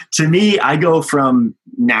forms. To me, I go from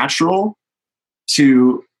natural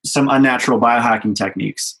to some unnatural biohacking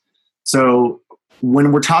techniques. So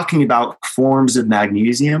when we're talking about forms of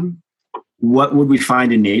magnesium, what would we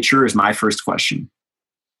find in nature is my first question.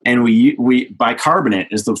 And we bicarbonate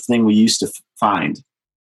is the thing we used to find.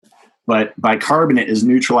 But bicarbonate is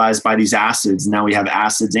neutralized by these acids. Now we have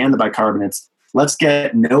acids and the bicarbonates. Let's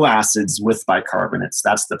get no acids with bicarbonates.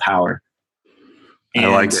 That's the power. And I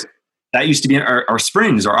like it. That used to be in our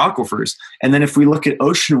springs, our aquifers. And then if we look at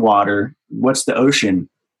ocean water, what's the ocean?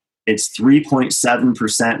 It's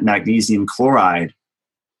 3.7% magnesium chloride.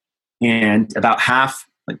 And about half,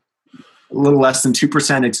 like a little less than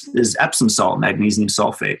 2% is Epsom salt, magnesium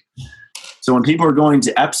sulfate. So when people are going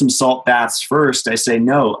to Epsom salt baths first, I say,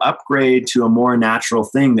 no, upgrade to a more natural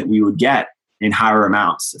thing that we would get in higher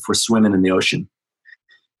amounts if we're swimming in the ocean.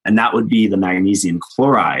 And that would be the magnesium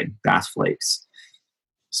chloride bath flakes.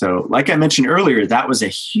 So like I mentioned earlier, that was a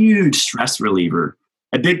huge stress reliever.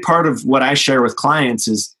 A big part of what I share with clients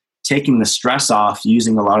is taking the stress off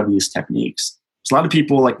using a lot of these techniques. So a lot of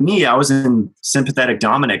people like me, I was in sympathetic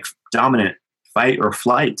dominant fight or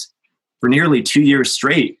flight for nearly 2 years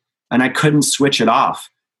straight. And I couldn't switch it off.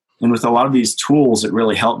 And with a lot of these tools, it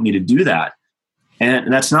really helped me to do that.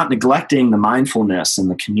 And that's not neglecting the mindfulness and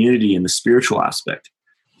the community and the spiritual aspect,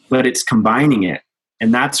 but it's combining it.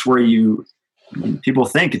 And that's where people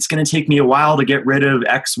think it's going to take me a while to get rid of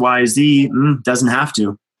X, Y, Z. Doesn't have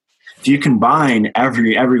to. If you combine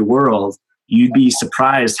every world, you'd be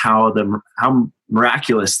surprised how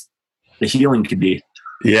miraculous the healing could be.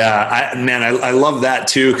 Yeah, I love that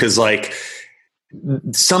too. Cause like,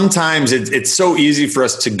 sometimes it's so easy for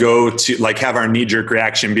us to go to like have our knee jerk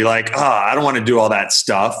reaction, be like, I don't want to do all that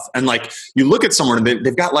stuff. And like, you look at someone and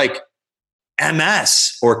they've got like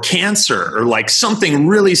MS or cancer or like something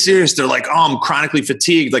really serious. They're like, I'm chronically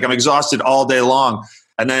fatigued. Like I'm exhausted all day long.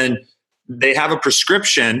 And then they have a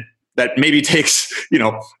prescription that maybe takes,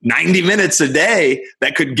 90 minutes a day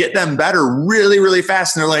that could get them better really, really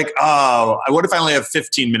fast. And they're like, what if I only have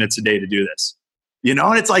 15 minutes a day to do this?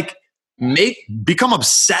 And it's like, become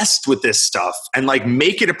obsessed with this stuff and like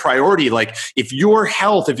make it a priority. Like if your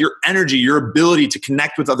health, if your energy, your ability to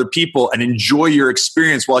connect with other people and enjoy your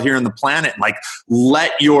experience while here on the planet, like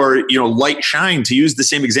let your light shine, to use the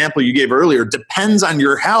same example you gave earlier, depends on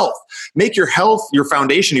your health. Make your health your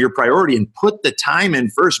foundation, your priority, and put the time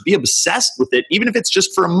in first. Be obsessed with it, even if it's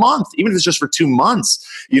just for a month, even if it's just for 2 months,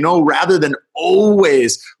 rather than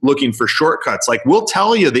always looking for shortcuts. Like we'll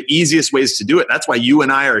tell you the easiest ways to do it. That's why you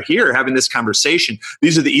and I are here having this conversation.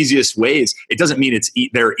 These are the easiest ways. It doesn't mean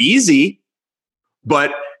they're easy,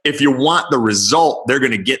 but if you want the result, they're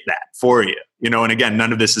going to get that for you. And again,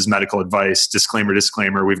 none of this is medical advice.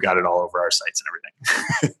 Disclaimer. We've got it all over our sites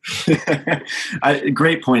and everything.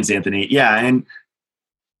 Great points, Anthony. Yeah. And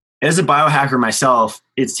as a biohacker myself,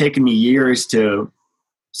 it's taken me years to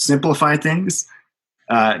simplify things.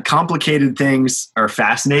 Complicated things are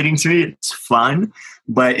fascinating to me. It's fun.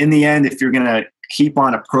 But in the end, if you're going to keep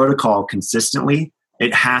on a protocol consistently,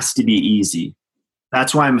 it has to be easy.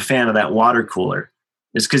 That's why I'm a fan of that water cooler.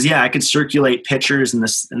 It's because, I could circulate pitchers and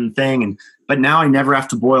this and thing, but now I never have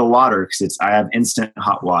to boil water because I have instant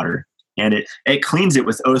hot water, and it cleans it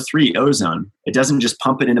with O3 ozone. It doesn't just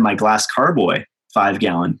pump it into my glass carboy 5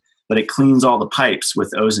 gallon, but it cleans all the pipes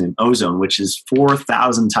with ozone, which is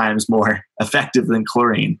 4,000 times more effective than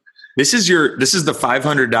chlorine. This is the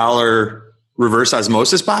 $500 reverse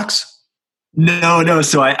osmosis box? No.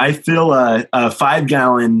 So I fill a 5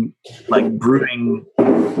 gallon like brewing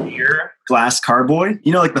beer clear glass carboy.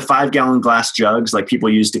 You know, like the 5-gallon glass jugs like people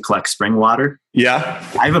use to collect spring water. Yeah.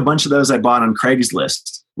 I have a bunch of those I bought on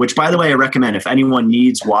Craigslist, which, by the way, I recommend if anyone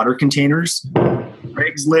needs water containers.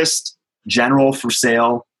 Craigslist, general for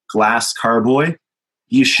sale, glass carboy.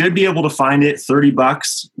 You should be able to find it.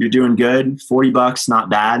 $30, you're doing good. $40, not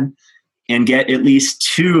bad. And get at least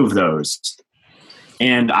 2 of those.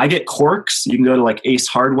 And I get corks. You can go to like Ace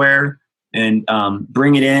Hardware and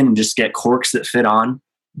bring it in and just get corks that fit on.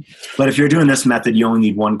 But if you're doing this method, you only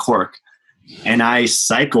need 1 cork. And I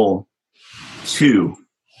cycle 2.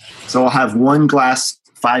 So I'll have 1 glass,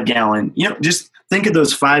 5-gallon. You know, just think of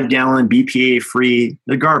those 5-gallon BPA free,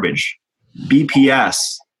 the garbage.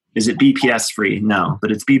 BPS. Is it BPS free? No,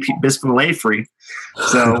 but it's bisphenol A free.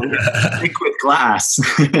 So liquid glass.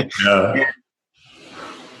 Yeah.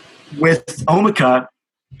 With Omica,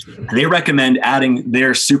 they recommend adding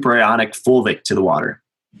their superionic fulvic to the water,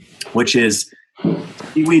 which is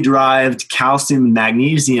kiwi-derived calcium and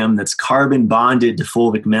magnesium that's carbon bonded to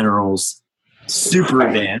fulvic minerals. Super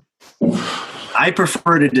advanced. I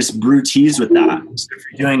prefer to just brew teas with that. So if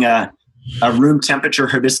you're doing a room temperature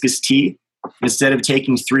hibiscus tea, instead of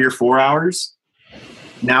taking 3 or 4 hours,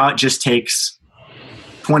 now it just takes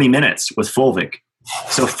 20 minutes with fulvic.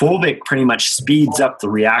 So fulvic pretty much speeds up the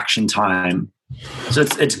reaction time. So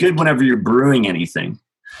it's good whenever you're brewing anything.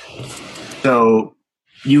 So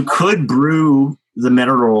you could brew the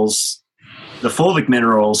minerals, the fulvic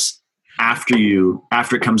minerals, after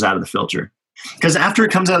it comes out of the filter. Because after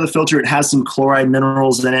it comes out of the filter, it has some chloride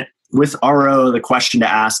minerals in it. With RO, the question to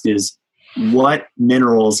ask is, what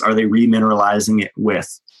minerals are they remineralizing it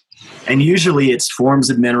with? And usually it's forms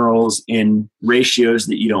of minerals in ratios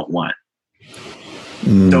that you don't want.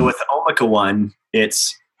 So with the Omica one,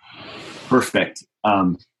 it's perfect.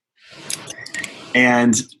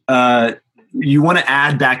 And you want to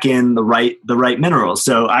add back in the right minerals.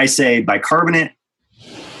 So I say bicarbonate,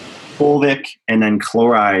 fulvic, and then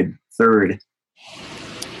chloride third.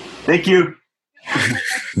 Thank you.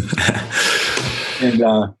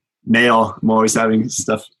 And Nail, I'm always having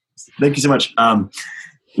stuff. Thank you so much.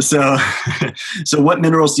 So what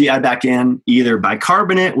minerals do you add back in? Either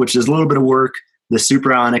bicarbonate, which is a little bit of work. The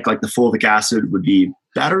superionic, like the fulvic acid, would be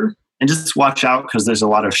better. And just watch out because there's a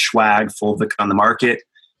lot of swag fulvic on the market.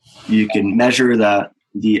 You can measure the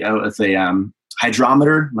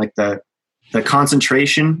hydrometer, like the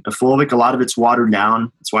concentration of fulvic. A lot of it's watered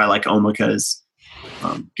down. That's why I like Omicas.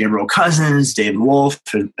 Gabriel Cousins, David Wolf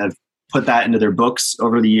have put that into their books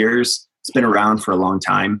over the years. It's been around for a long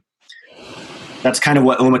time. That's kind of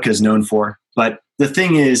what Omica is known for. But the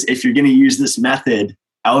thing is, if you're going to use this method,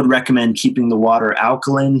 I would recommend keeping the water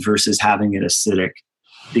alkaline versus having it acidic,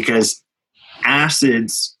 because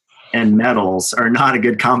acids and metals are not a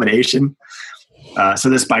good combination. So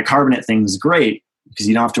this bicarbonate thing is great because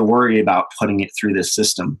you don't have to worry about putting it through this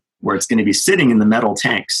system where it's going to be sitting in the metal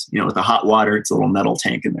tanks. You know, with the hot water, it's a little metal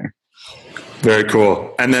tank in there. Very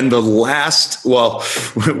cool. And then the last, well,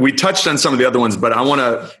 we touched on some of the other ones, but I want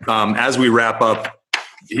to, as we wrap up,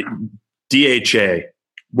 DHA.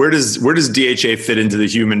 Where does DHA fit into the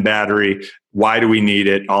human battery? Why do we need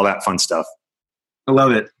it? All that fun stuff. I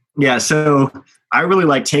love it. Yeah. So I really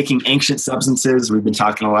like taking ancient substances. We've been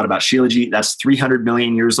talking a lot about Shilajit. That's 300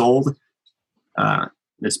 million years old.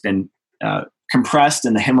 It's been compressed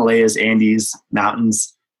in the Himalayas, Andes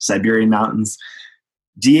mountains, Siberian mountains.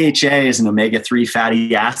 DHA is an omega-3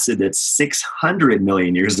 fatty acid that's 600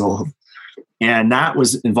 million years old. And that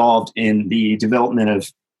was involved in the development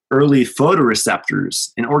of early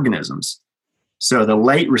photoreceptors in organisms. So the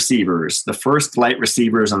light receivers, the first light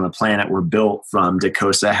receivers on the planet were built from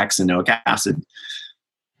docosahexaenoic acid.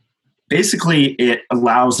 Basically, it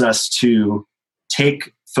allows us to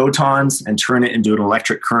take photons and turn it into an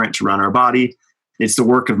electric current to run our body. It's the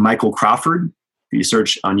work of Michael Crawford. If you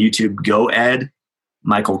search on YouTube, GoEd,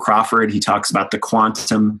 Michael Crawford, he talks about the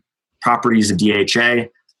quantum properties of DHA.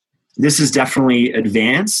 This is definitely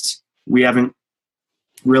advanced. We haven't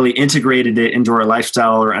really integrated it into our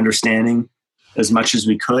lifestyle or understanding as much as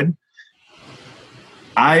we could.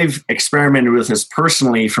 I've experimented with this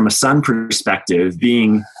personally from a sun perspective,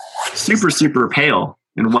 being super, super pale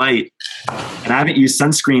and white. And I haven't used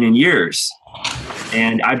sunscreen in years.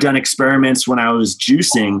 And I've done experiments when I was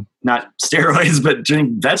juicing, not steroids, but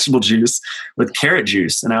drinking vegetable juice with carrot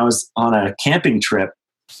juice. And I was on a camping trip.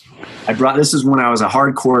 This is when I was a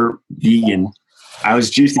hardcore vegan. I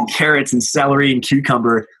was juicing carrots and celery and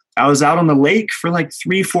cucumber. I was out on the lake for like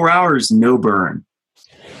 3-4 hours, no burn.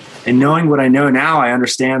 And knowing what I know now, I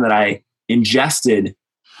understand that I ingested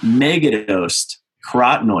megadosed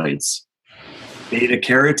carotenoids, beta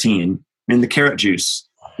carotene in the carrot juice.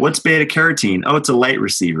 What's beta carotene? Oh, it's a light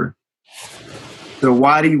receiver. So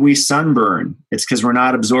why do we sunburn? It's because we're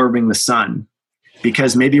not absorbing the sun.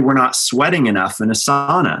 Because maybe we're not sweating enough in a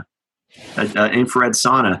sauna, an infrared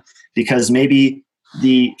sauna. Because maybe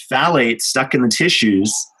the phthalate stuck in the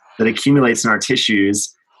tissues that accumulates in our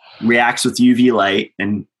tissues reacts with UV light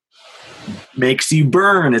and makes you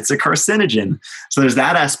burn. It's a carcinogen. So there's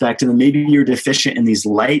that aspect. And then maybe you're deficient in these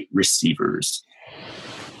light receivers.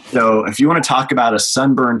 So if you want to talk about a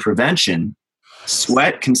sunburn prevention,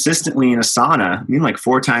 sweat consistently in a sauna, like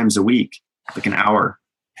 4 times a week, like an hour,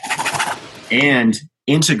 and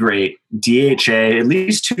integrate DHA, at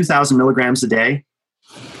least 2,000 milligrams a day.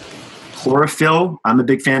 Chlorophyll, I'm a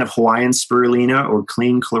big fan of Hawaiian spirulina or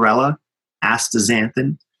clean chlorella,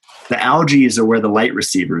 astaxanthin. The algae are where the light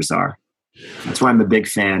receivers are. That's why I'm a big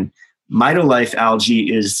fan. Mitolife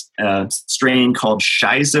algae is a strain called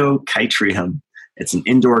Schizochytrium. It's an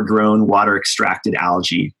indoor-grown, water-extracted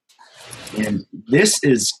algae. And this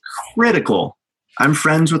is critical. I'm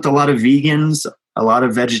friends with a lot of vegans, a lot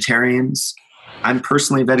of vegetarians. I'm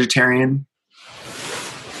personally vegetarian.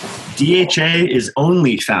 DHA is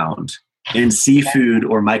only found in seafood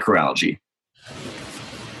or microalgae.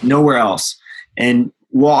 Nowhere else. And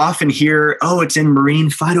we'll often hear, oh, it's in marine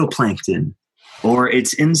phytoplankton, or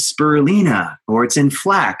it's in spirulina, or it's in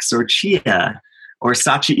flax, or chia, or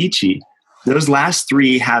sachi-ichi. Those last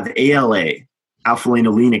 3 have ALA,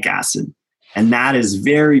 alpha-linolenic acid, and that is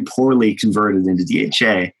very poorly converted into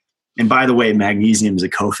DHA. And by the way, magnesium is a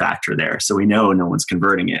cofactor there, so we know no one's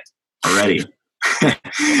converting it already.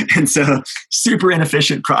 And so, super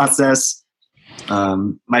inefficient process.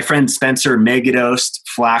 My friend Spencer megadosed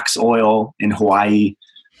flax oil in Hawaii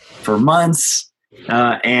for months,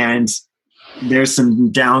 and there's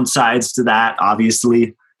some downsides to that,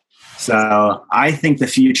 obviously. So I think the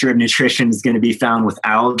future of nutrition is going to be found with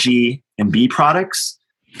algae and bee products.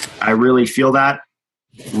 I really feel that.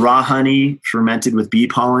 Raw honey fermented with bee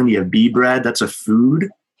pollen. You have bee bread. That's a food.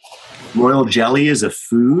 Royal jelly is a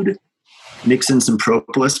food. Mix in some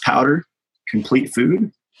propolis powder. Complete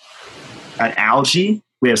food. Algae,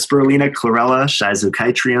 we have spirulina, chlorella,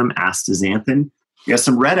 Schizochytrium, astaxanthin. We have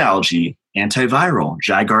some red algae, antiviral,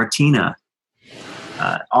 Gigartina.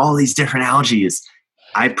 All these different algae.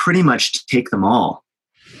 I pretty much take them all.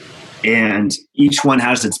 And each one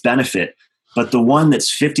has its benefit. But the one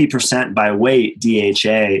that's 50% by weight,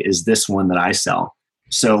 DHA, is this one that I sell.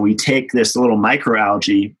 So we take this little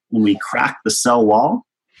microalgae and we crack the cell wall,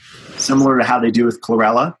 similar to how they do with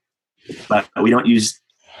chlorella, but we don't use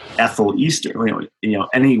ethyl ester,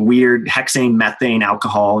 any weird hexane, methane,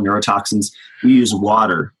 alcohol, neurotoxins. We use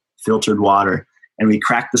water, filtered water, and we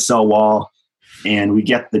crack the cell wall and we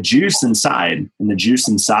get the juice inside. And the juice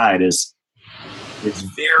inside is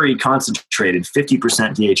very concentrated,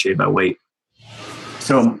 50% DHA by weight.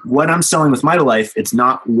 So what I'm selling with Mitolife, it's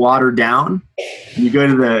not watered down. You go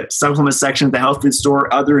to the supplement section at the health food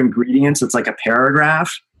store, other ingredients, it's like a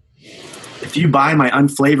paragraph. If you buy my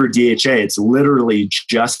unflavored DHA, it's literally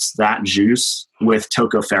just that juice with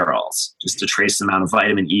tocopherols, just a trace amount of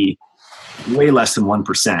vitamin E, way less than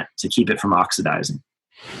 1% to keep it from oxidizing.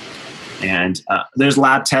 And there's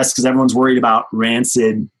lab tests because everyone's worried about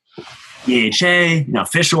rancid DHA,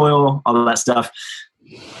 fish oil, all of that stuff.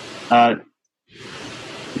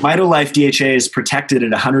 Mitolife DHA is protected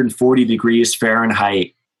at 140 degrees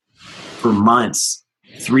Fahrenheit for months,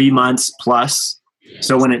 3 months plus.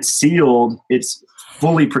 So when it's sealed, it's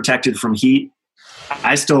fully protected from heat.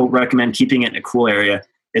 I still recommend keeping it in a cool area.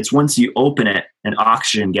 It's once you open it and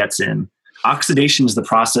oxygen gets in. Oxidation is the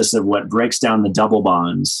process of what breaks down the double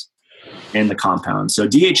bonds in the compound. So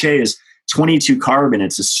DHA is 22 carbon.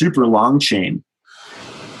 It's a super long chain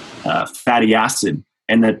fatty acid.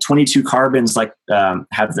 And the 22 carbons have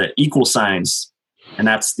the equal signs, and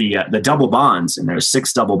that's the double bonds. And there's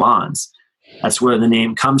 6 double bonds. That's where the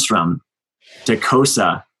name comes from.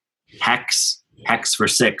 Dacosa, hex for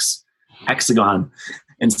 6, hexagon.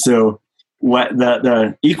 And so what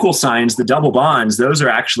the equal signs, the double bonds, those are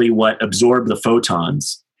actually what absorb the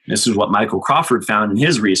photons. This is what Michael Crawford found in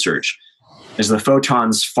his research, is the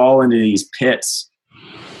photons fall into these pits,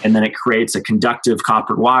 and then it creates a conductive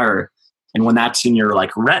copper wire. And when that's in your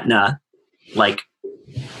retina,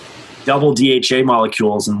 double DHA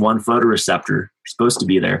molecules and one photoreceptor are supposed to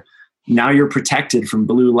be there. Now you're protected from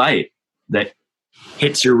blue light that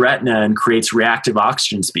hits your retina and creates reactive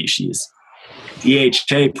oxygen species.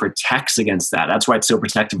 DHA protects against that. That's why it's so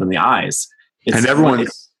protective in the eyes. And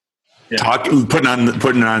everyone's putting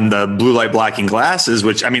on the blue light blocking glasses,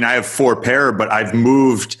 which I have 4 pair, but I've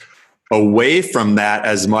moved away from that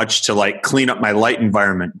as much to clean up my light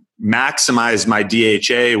environment, maximize my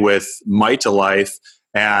DHA with Mitolife,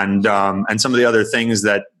 and some of the other things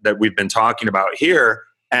that we've been talking about here.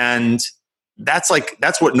 And that's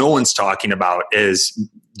what no one's talking about is,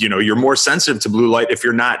 you're more sensitive to blue light if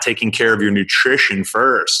you're not taking care of your nutrition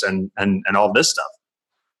first and all this stuff.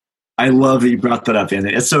 I love that you brought that up,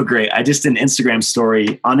 Anthony. It's so great. I just did an Instagram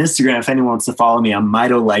story. On Instagram, if anyone wants to follow me, I'm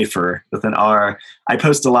MitoLifer with an R. I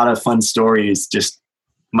post a lot of fun stories, just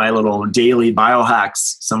my little daily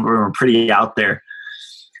biohacks. Some of them are pretty out there.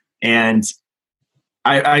 And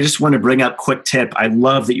I just want to bring up a quick tip. I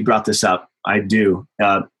love that you brought this up. I do.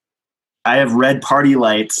 I have red party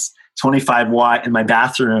lights, 25 watt in my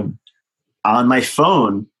bathroom. On my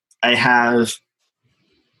phone, I have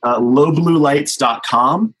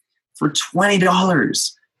lowbluelights.com for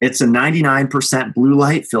 $20. It's a 99% blue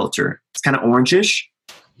light filter. It's kind of orangish.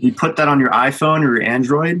 You put that on your iPhone or your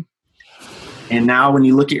Android. And now when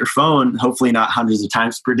you look at your phone, hopefully not hundreds of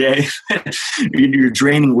times per day, you're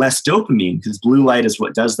draining less dopamine because blue light is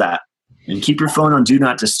what does that. And keep your phone on do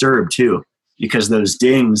not disturb too, because those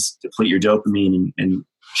dings deplete your dopamine and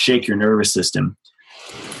shake your nervous system.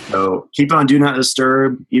 So keep it on do not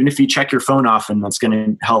disturb. Even if you check your phone often, that's going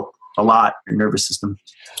to help a lot your nervous system.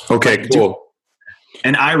 Okay, cool.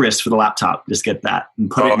 And Iris for the laptop. Just get that and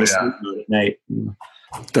put it in the sleep mode at night.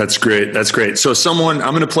 That's great. That's great. So I'm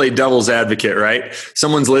going to play devil's advocate, right?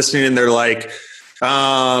 Someone's listening and they're like,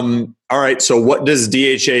 all right, so what does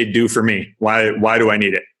DHA do for me? Why do I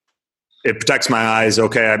need it? It protects my eyes.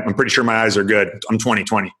 Okay. I'm pretty sure my eyes are good. I'm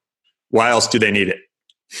 20/20. Why else do they need it?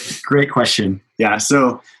 Great question. Yeah.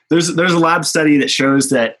 So there's a lab study that shows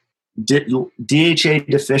that DHA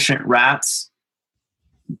deficient rats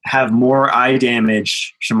have more eye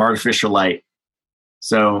damage from artificial light.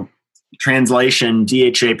 So translation,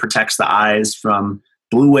 DHA protects the eyes from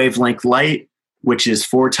blue wavelength light, which is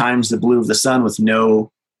 4 times the blue of the sun with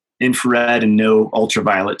no infrared and no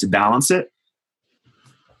ultraviolet to balance it.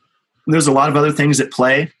 And there's a lot of other things at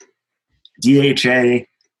play. DHA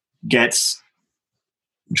gets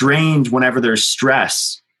drained whenever there's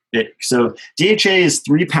stress. So DHA is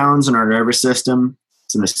 3 pounds in our nervous system.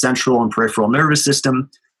 It's in the central and peripheral nervous system.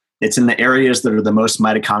 It's in the areas that are the most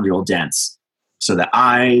mitochondrial dense. So the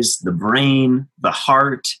eyes, the brain, the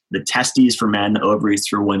heart, the testes for men, the ovaries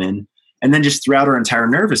for women, and then just throughout our entire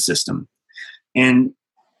nervous system. And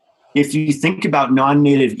if you think about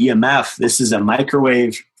non-native EMF, this is a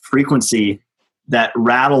microwave frequency that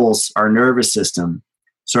rattles our nervous system.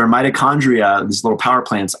 So our mitochondria, these little power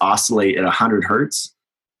plants, oscillate at 100 hertz.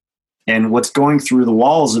 And what's going through the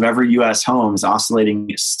walls of every US home is oscillating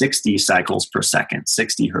 60 cycles per second,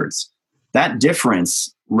 60 hertz. That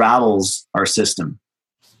difference rattles our system.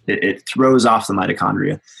 It throws off the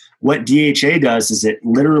mitochondria. What DHA does is it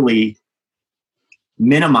literally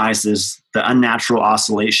minimizes the unnatural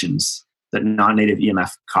oscillations that non-native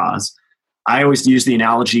EMF cause. I always use the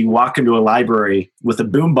analogy, walk into a library with a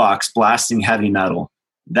boombox blasting heavy metal.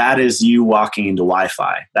 That is you walking into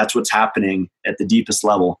Wi-Fi. That's what's happening at the deepest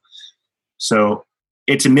level. So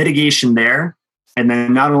it's a mitigation there. And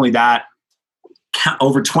then not only that,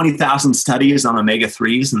 over 20,000 studies on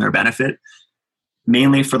omega-3s and their benefit,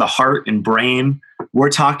 mainly for the heart and brain. We're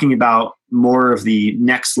talking about more of the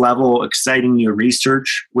next level, exciting new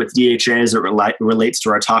research with DHA as it relates to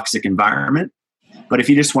our toxic environment. But if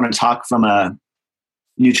you just want to talk from a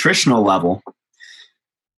nutritional level,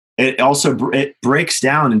 it breaks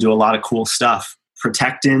down into a lot of cool stuff.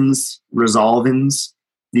 Protectins, resolvins,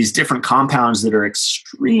 these different compounds that are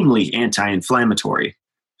extremely anti-inflammatory.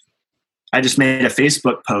 I just made a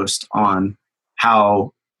Facebook post on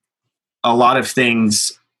how a lot of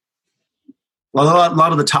things, a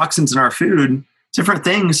lot of the toxins in our food, different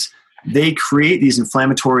things, they create these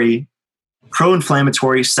inflammatory,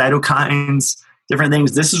 pro-inflammatory cytokines, different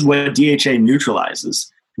things. This is what DHA neutralizes.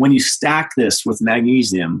 When you stack this with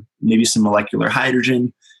magnesium, maybe some molecular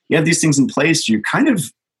hydrogen, you have these things in place, you're kind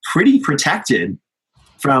of pretty protected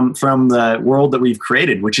from the world that we've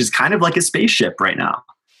created, which is kind of like a spaceship right now.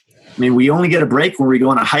 I mean, we only get a break when we go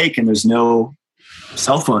on a hike and there's no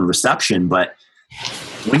cell phone reception. But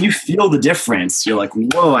when you feel the difference, you're like,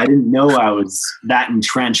 whoa, I didn't know I was that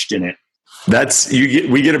entrenched in it.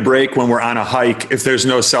 We get a break when we're on a hike if there's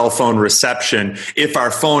no cell phone reception. If our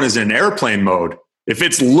phone is in airplane mode, if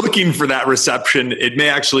it's looking for that reception, it may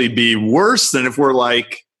actually be worse than if we're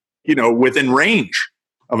within range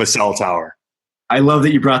of a cell tower. I love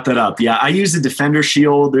that you brought that up. Yeah, I use the Defender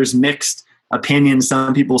Shield. There's mixed opinions.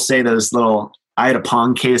 Some people say I had a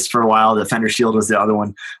Pong case for a while. The Defender Shield was the other one.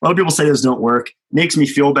 A lot of people say those don't work. Makes me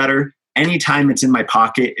feel better. Anytime it's in my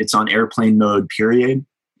pocket, it's on airplane mode, period.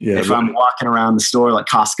 Yeah, if I'm walking around the store like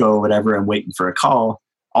Costco or whatever, I'm waiting for a call,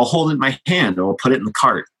 I'll hold it in my hand or I'll put it in the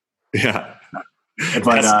cart. Yeah.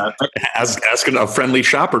 But asking a friendly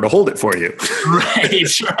shopper to hold it for you.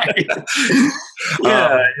 right.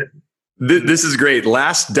 Yeah. This is great.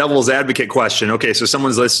 Last devil's advocate question. Okay, so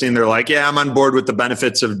someone's listening. They're like, yeah, I'm on board with the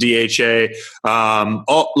benefits of DHA.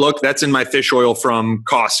 Oh, look, that's in my fish oil from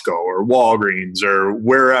Costco or Walgreens or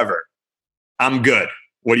wherever. I'm good.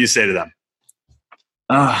 What do you say to them?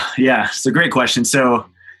 Yeah, it's a great question. So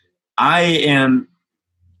I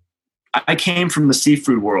came from the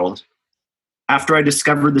seafood world. After I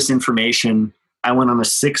discovered this information, I went on a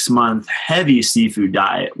 6-month heavy seafood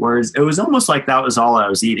diet, whereas it was almost like that was all I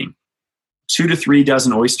was eating. 2 to 3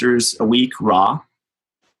 dozen oysters a week raw,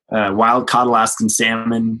 wild caught Alaskan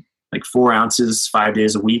salmon, like 4 ounces, 5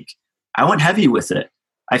 days a week. I went heavy with it.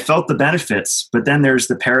 I felt the benefits, but then there's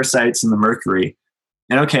the parasites and the mercury.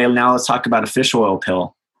 And okay, now let's talk about a fish oil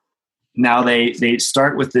pill. Now they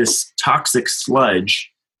start with this toxic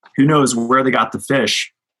sludge. Who knows where they got the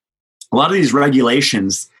fish? A lot of these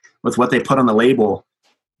regulations with what they put on the label,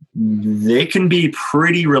 they can be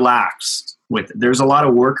pretty relaxed with. There's a lot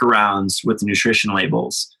of workarounds with the nutrition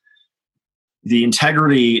labels. The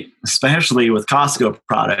integrity, especially with Costco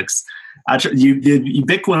products, the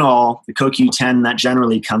ubiquinol, the CoQ10, that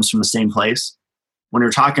generally comes from the same place. When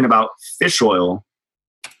you're talking about fish oil,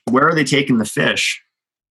 where are they taking the fish?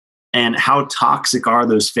 And how toxic are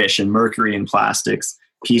those fish and mercury and plastics,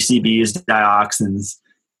 PCBs, dioxins,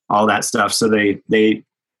 all that stuff. So the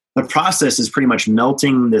process is pretty much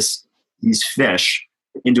melting these fish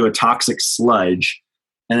into a toxic sludge,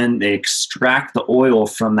 and then they extract the oil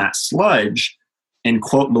from that sludge and,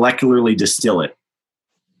 quote, molecularly distill it.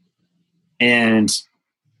 And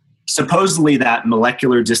supposedly that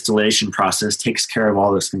molecular distillation process takes care of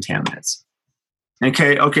all those contaminants.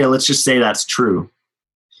 Okay, let's just say that's true.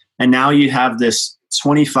 And now you have this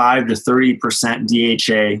 25 to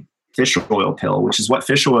 30% DHA fish oil pill, which is what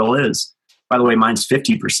fish oil is. By the way, mine's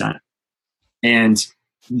 50%. And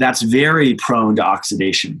that's very prone to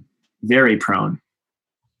oxidation, very prone.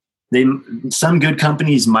 Some good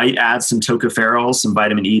companies might add some tocopherol, some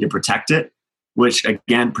vitamin E to protect it, which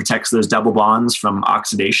again protects those double bonds from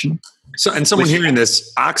oxidation. So, and someone hearing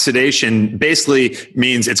this, oxidation basically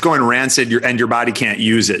means it's going rancid and your body can't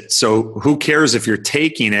use it. So who cares if you're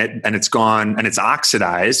taking it and it's gone and it's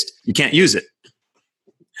oxidized? You can't use it.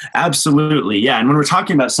 Absolutely. Yeah. And when we're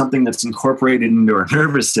talking about something that's incorporated into our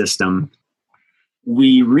nervous system,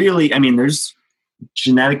 there's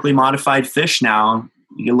genetically modified fish now.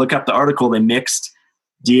 You look up the article, they mixed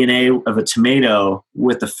DNA of a tomato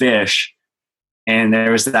with the fish. And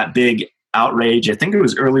there was that big outrage, I think it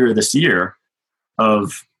was earlier this year,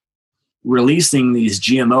 of releasing these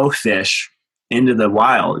GMO fish into the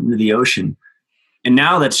wild, into the ocean. And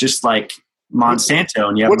now that's just like Monsanto.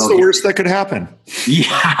 And what's the worst that could happen?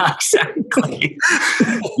 Yeah, exactly.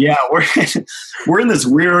 Yeah, we're in this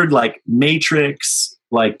weird like matrix,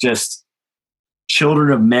 like just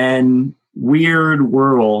children of men, weird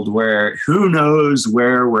world where who knows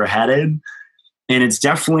where we're headed. And it's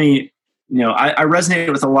definitely, I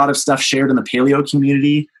resonate with a lot of stuff shared in the paleo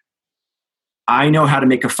community. I know how to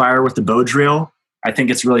make a fire with the bow drill. I think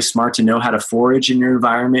it's really smart to know how to forage in your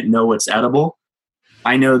environment, know what's edible.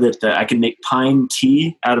 I know that I can make pine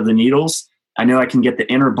tea out of the needles. I know I can get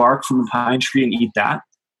the inner bark from the pine tree and eat that.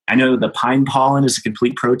 I know the pine pollen is a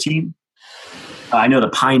complete protein. I know the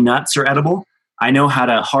pine nuts are edible. I know how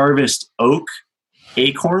to harvest oak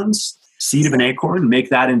acorns, seed of an acorn, make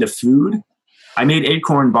that into food. I made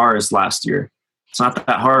acorn bars last year. It's not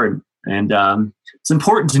that hard. And it's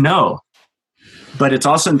important to know. But it's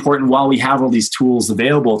also important while we have all these tools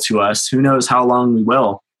available to us, who knows how long we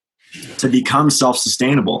will, to become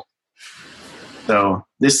self-sustainable. So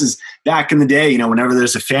this is back in the day, whenever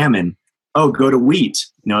there's a famine, go to wheat.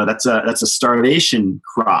 That's a starvation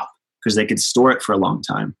crop because they could store it for a long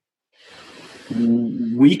time.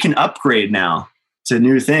 We can upgrade now to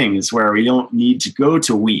new things where we don't need to go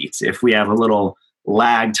to wheat if we have a little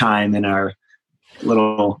lag time in our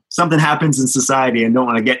something happens in society. And don't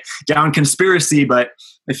want to get down conspiracy, but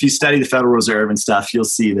if you study the Federal Reserve and stuff, you'll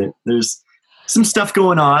see that there's some stuff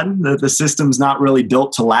going on, that the system's not really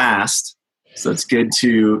built to last. So it's good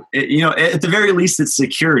to, at the very least, it's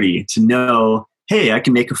security to know, hey, I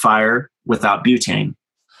can make a fire without butane.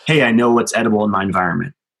 Hey, I know what's edible in my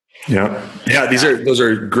environment. Yeah. Those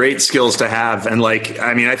are great skills to have. And I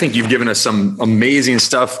think you've given us some amazing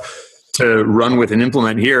stuff to run with and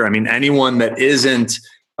implement here. I mean, anyone that isn't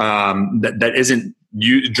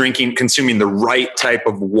consuming the right type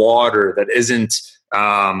of water, that isn't,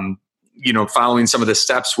 following some of the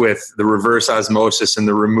steps with the reverse osmosis and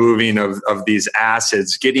the removing of these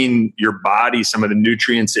acids, getting your body some of the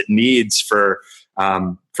nutrients it needs for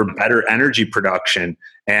for better energy production,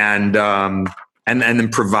 and then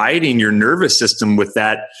providing your nervous system with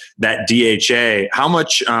that DHA. How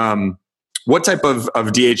much? What type of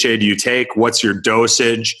DHA do you take? What's your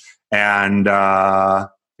dosage? And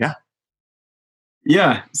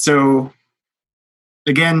yeah. So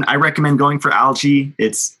again, I recommend going for algae.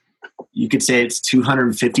 You could say it's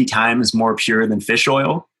 250 times more pure than fish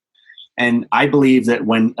oil. And I believe that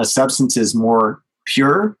when a substance is more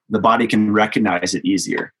pure, the body can recognize it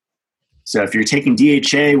easier. So if you're taking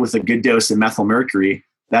DHA with a good dose of methyl mercury,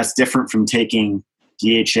 that's different from taking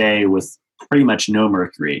DHA with pretty much no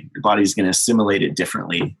mercury. Your body's going to assimilate it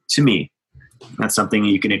differently, to me. That's something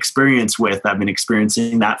you can experience with. I've been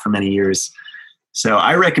experiencing that for many years. So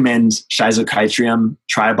I recommend Schizochytrium,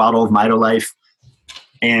 try a bottle of MitoLife.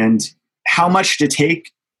 And how much to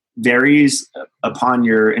take varies upon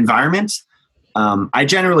your environment. I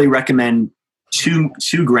generally recommend 2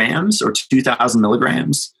 grams or 2,000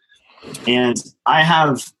 milligrams. And I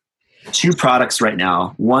have 2 products right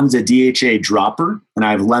now. One's a DHA dropper, and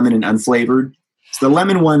I have lemon and unflavored. So the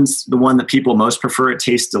lemon one's the one that people most prefer. It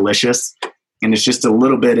tastes delicious, and it's just a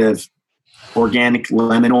little bit of organic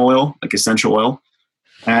lemon oil, like essential oil.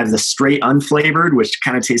 I have the straight unflavored, which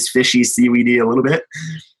kind of tastes fishy, seaweedy a little bit,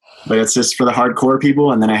 but it's just for the hardcore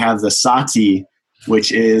people. And then I have the Sati,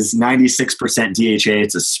 which is 96% DHA.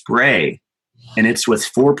 It's a spray, and it's with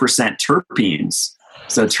 4% terpenes.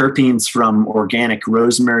 So terpenes from organic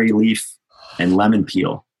rosemary leaf and lemon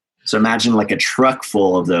peel. So imagine like a truck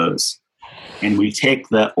full of those. And we take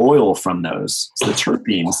the oil from those. It's the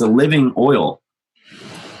terpenes, the living oil.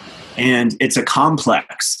 And it's a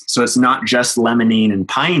complex. So it's not just limonene and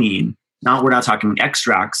pinene. We're not talking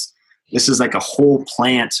extracts. This is like a whole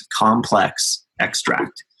plant complex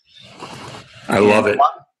extract. I love it.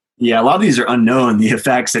 A lot of these are unknown, the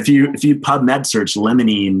effects. If you PubMed search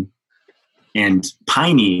limonene and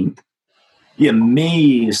pinene, be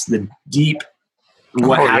amazed the deep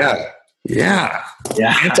happens. Yeah.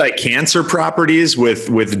 Anti-cancer properties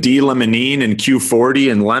with D-limonene and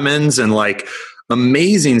Q40 and lemons, and like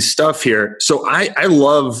amazing stuff here. So I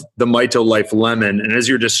love the MitoLife lemon. And as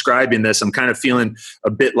you're describing this, I'm kind of feeling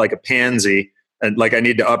a bit like a pansy, and like I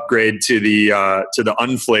need to upgrade to the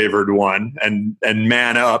unflavored one and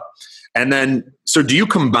man up. And then, so do you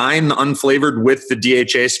combine the unflavored with the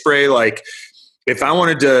DHA spray? Like if I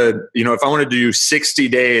wanted to do 60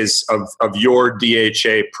 days of your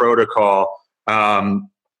DHA protocol,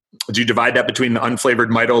 do you divide that between the unflavored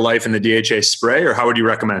MitoLife and the DHA spray, or how would you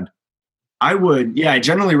recommend? I would. Yeah, I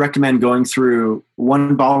generally recommend going through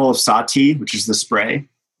 1 bottle of Sati, which is the spray,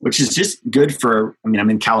 which is just good for, I'm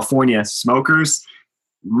in California, smokers,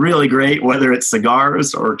 really great, whether it's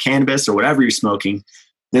cigars or cannabis or whatever you're smoking.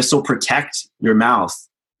 This will protect your mouth,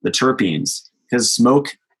 the terpenes, because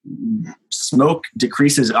smoke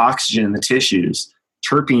decreases oxygen in the tissues.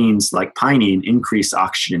 Terpenes like pinene increase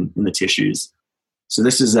oxygen in the tissues. So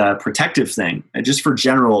this is a protective thing, and just for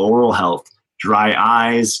general oral health. Dry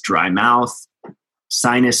eyes, dry mouth,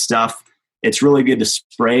 sinus stuff. It's really good to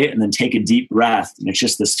spray it and then take a deep breath. And it's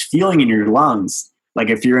just this feeling in your lungs.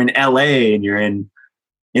 Like if you're in LA and you're in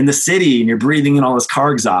the city and you're breathing in all this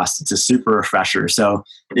car exhaust, it's a super refresher. So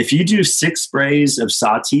if you do 6 sprays of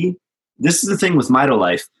Sati, this is the thing with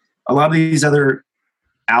MitoLife. A lot of these other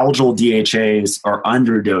algal DHAs are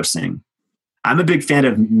underdosing. I'm a big fan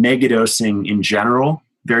of megadosing in general,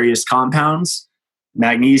 various compounds.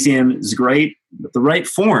 Magnesium is great, but the right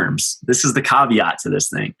forms. This is the caveat to this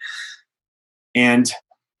thing. And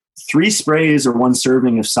 3 sprays or 1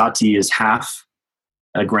 serving of Sati is half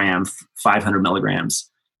a gram, 500 milligrams.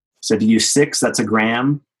 So if you use 6, that's a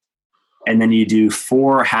gram. And then you do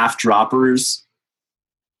 4 half droppers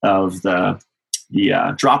of the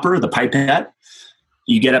dropper, the pipette,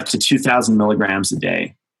 you get up to 2,000 milligrams a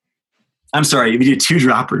day. I'm sorry, if you do 2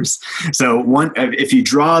 droppers. So if you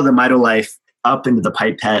draw the MitoLife up into the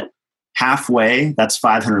pipette halfway, that's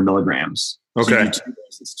 500 milligrams. Okay. So you do 2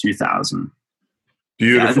 doses, 2,000.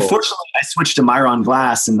 Beautiful. Yeah, unfortunately, I switched to Myron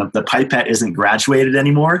glass, and the pipette isn't graduated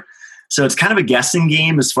anymore. So it's kind of a guessing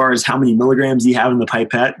game as far as how many milligrams you have in the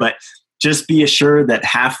pipette, but just be assured that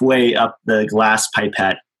halfway up the glass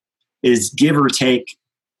pipette is give or take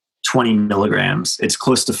 20 milligrams. It's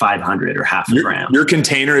close to 500 or half a gram. Your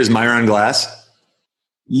container is Myron glass?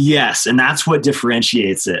 Yes, and that's what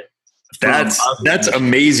differentiates it. That's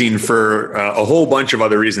amazing for a whole bunch of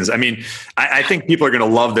other reasons. I think people are going to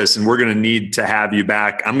love this, and we're going to need to have you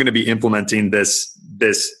back. I'm going to be implementing this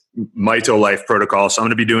MitoLife protocol. So I'm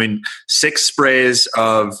going to be doing 6 sprays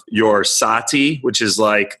of your Sati, which is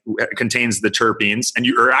contains the terpenes, and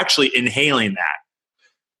you are actually inhaling that.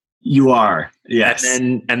 You are. Yes.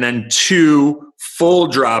 And then 2 full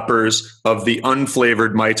droppers of the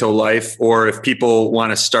unflavored Mito Life, or if people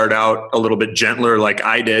want to start out a little bit gentler like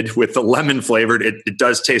I did with the lemon flavored, it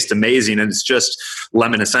does taste amazing, and it's just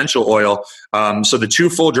lemon essential oil. So the 2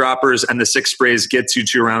 full droppers and the 6 sprays gets you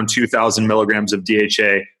to around 2,000 milligrams of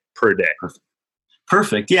DHA per day.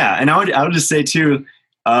 Perfect. Yeah. And I would just say too,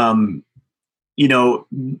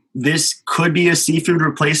 this could be a seafood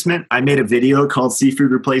replacement. I made a video called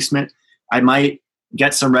Seafood Replacement. I might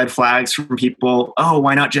get some red flags from people. Oh,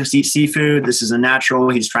 why not just eat seafood? This is a natural.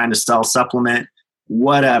 He's trying to sell supplement,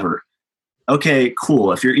 whatever. Okay,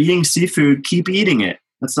 cool. If you're eating seafood, keep eating it.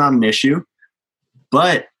 That's not an issue.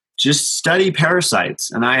 But just study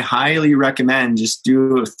parasites. And I highly recommend just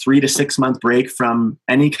do a 3 to 6 month break from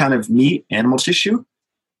any kind of meat, animal tissue.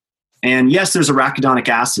 And yes, there's arachidonic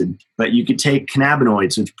acid, but you could take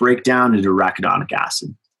cannabinoids, which break down into arachidonic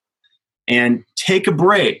acid. And take a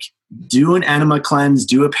break. Do an enema cleanse,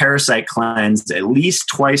 do a parasite cleanse at least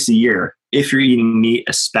twice a year if you're eating meat,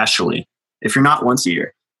 especially if you're not once a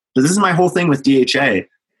year. But this is my whole thing with DHA,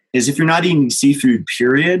 is if you're not eating seafood,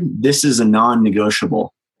 period, this is a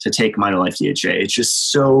non-negotiable to take MitoLife DHA. It's just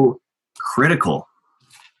so critical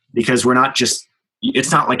because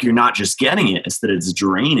it's not like you're not just getting it, it's that it's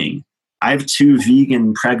draining. I have 2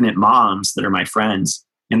 vegan pregnant moms that are my friends,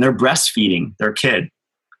 and they're breastfeeding their kid.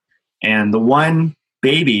 And the one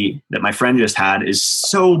baby that my friend just had is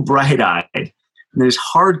so bright-eyed. And there's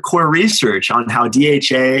hardcore research on how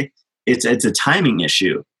DHA, it's a timing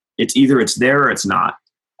issue. It's either it's there or it's not.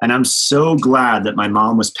 And I'm so glad that my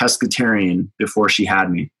mom was pescatarian before she had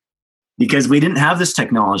me, because we didn't have this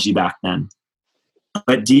technology back then.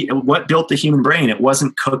 But what built the human brain? It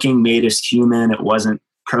wasn't cooking made us human. It wasn't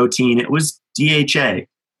protein. It was DHA,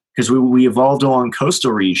 because we evolved along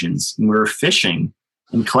coastal regions and we were fishing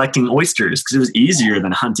and collecting oysters because it was easier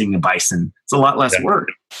than hunting a bison. It's a lot less work.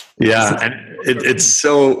 Yeah, and it's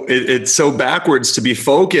so backwards to be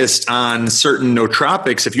focused on certain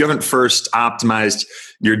nootropics if you haven't first optimized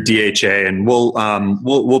your DHA. And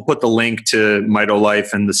we'll put the link to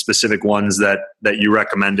MitoLife and the specific ones that you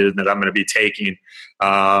recommended that I'm going to be taking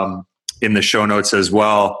in the show notes as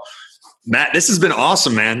well. Matt, this has been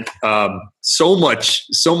awesome, man. So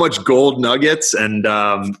much gold nuggets, and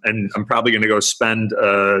I'm probably going to go spend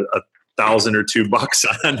 $1,000 or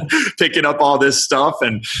 $2 on picking up all this stuff.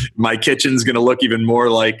 And my kitchen's going to look even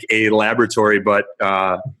more like a laboratory, but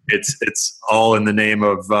it's all in the name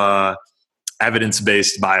of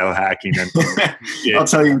evidence-based biohacking. And I'll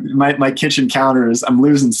tell you, my kitchen counter is, I'm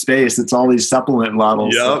losing space. It's all these supplement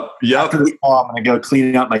bottles. Yep. After this call, I'm going to go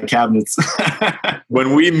clean out my cabinets.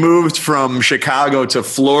 When we moved from Chicago to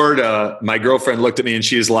Florida, my girlfriend looked at me and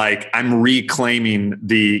she's like, I'm reclaiming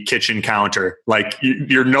the kitchen counter. Like,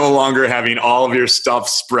 you're no longer having all of your stuff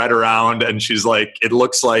spread around. And she's like, it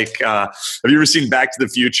looks like, have you ever seen Back to the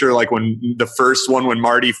Future? Like when the first one, when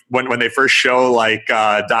Marty, when they first show like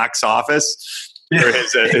Doc's office, or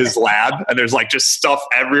his lab, and there's like just stuff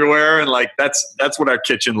everywhere, and like that's what our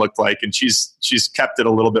kitchen looked like. And she's kept it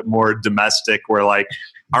a little bit more domestic, where like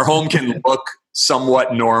our home can look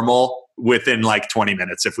somewhat normal within like 20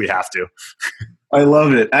 minutes if we have to. I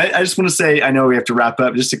love it. I just want to say, I know we have to wrap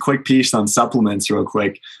up, just a quick piece on supplements real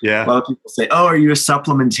quick. Yeah. A lot of people say, oh, are you a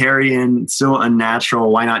supplementarian? It's so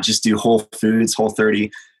unnatural. Why not just do whole foods,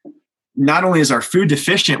 Whole30? Not only is our food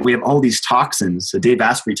deficient, we have all these toxins. So Dave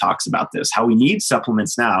Asprey talks about this, how we need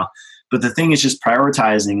supplements now. But the thing is just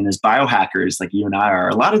prioritizing, and as biohackers like you and I are,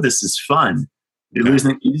 a lot of this is fun. You're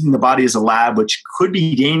using the body as a lab, which could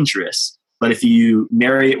be dangerous. But if you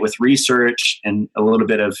marry it with research and a little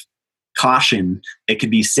bit of caution, it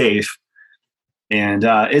could be safe. And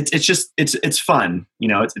it's fun. You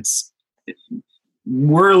know,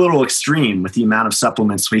 we're a little extreme with the amount of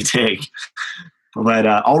supplements we take. But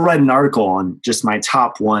I'll write an article on just my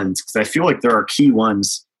top ones, because I feel like there are key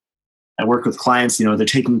ones. I work with clients, you know, they're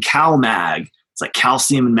taking CalMag. It's like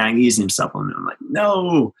calcium and magnesium supplement. I'm like,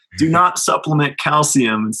 no, do not supplement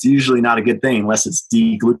calcium. It's usually not a good thing unless it's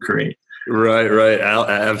D-glucarate. Right.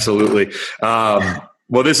 Absolutely.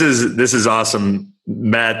 Well, this is awesome,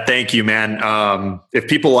 Matt. Thank you, man. If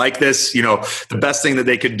people like this, you know, the best thing that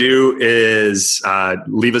they could do is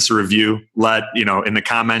leave us a review. In the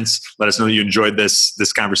comments, let us know that you enjoyed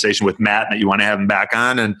this conversation with Matt and that you want to have him back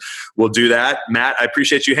on, and we'll do that. Matt, I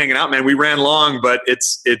appreciate you hanging out, man. We ran long, but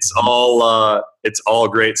it's all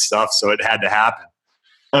great stuff, so it had to happen.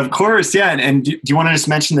 Of course, yeah. And do you want to just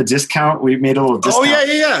mention the discount? We made a little discount. Oh,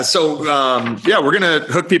 yeah. So, we're going to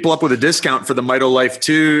hook people up with a discount for the MitoLife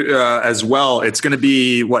 2 as well. It's going to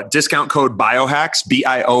be, discount code BIOHACKS,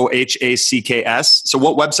 BIOHACKS. So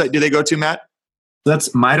what website do they go to, Matt? That's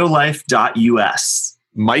mitolife.us.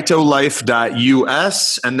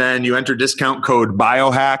 mitolife.us, and then you enter discount code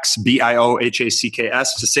BIOHACKS,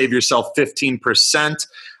 BIOHACKS, to save yourself 15%.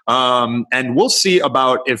 And we'll see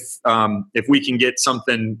about if we can get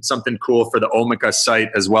something cool for the Omica site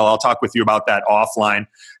as well. I'll talk with you about that offline.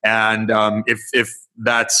 And if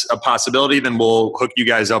that's a possibility, then we'll hook you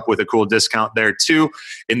guys up with a cool discount there too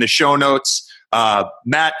in the show notes.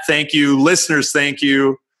 Matt, thank you. Listeners, thank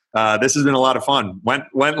you. This has been a lot of fun.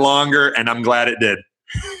 Went longer, and I'm glad it did.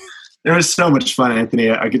 It was so much fun,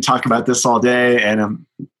 Anthony. I could talk about this all day, and I'm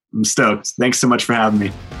stoked. Thanks so much for having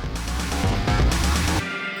me.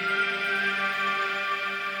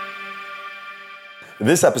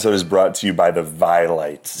 This episode is brought to you by the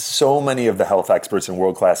Violite. So many of the health experts and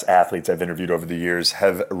world-class athletes I've interviewed over the years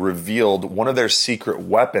have revealed one of their secret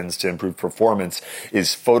weapons to improve performance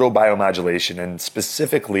is photobiomodulation, and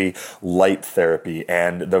specifically light therapy.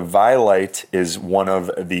 And the Violite is one of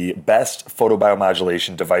the best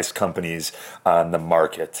photobiomodulation device companies on the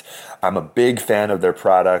market. I'm a big fan of their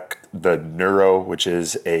product, the Neuro, which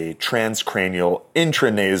is a transcranial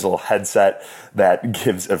intranasal headset that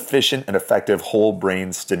gives efficient and effective whole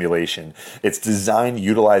brain stimulation. Its design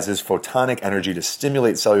utilizes photonic energy to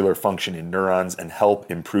stimulate cellular function in neurons and help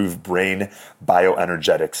improve brain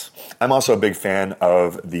bioenergetics. I'm also a big fan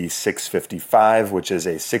of the 655, which is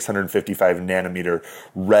a 655 nanometer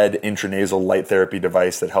red intranasal light therapy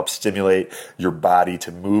device that helps stimulate your body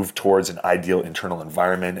to move towards an ideal internal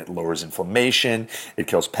environment. It lowers inflammation. It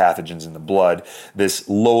kills pathogens in the blood. This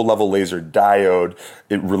low-level laser diode,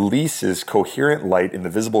 it releases coherent light in the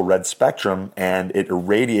visible red spectrum, and it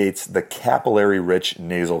irradiates the capillary-rich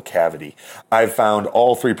nasal cavity. I've found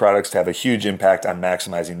all three products to have a huge impact on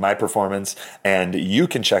maximizing my performance, and you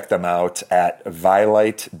can check them out at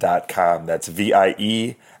vielight.com. That's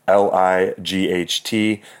VIELIGHT.com.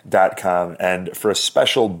 And for a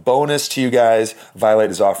special bonus to you guys, Violite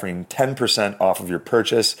is offering 10% off of your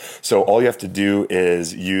purchase. So all you have to do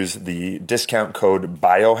is use the discount code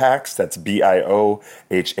BIOHACKS, that's BIOHACKS,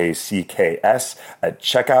 at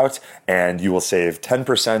checkout, and you will save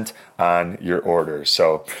 10% on your order.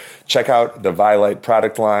 So check out the Violite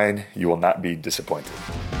product line. You will not be disappointed.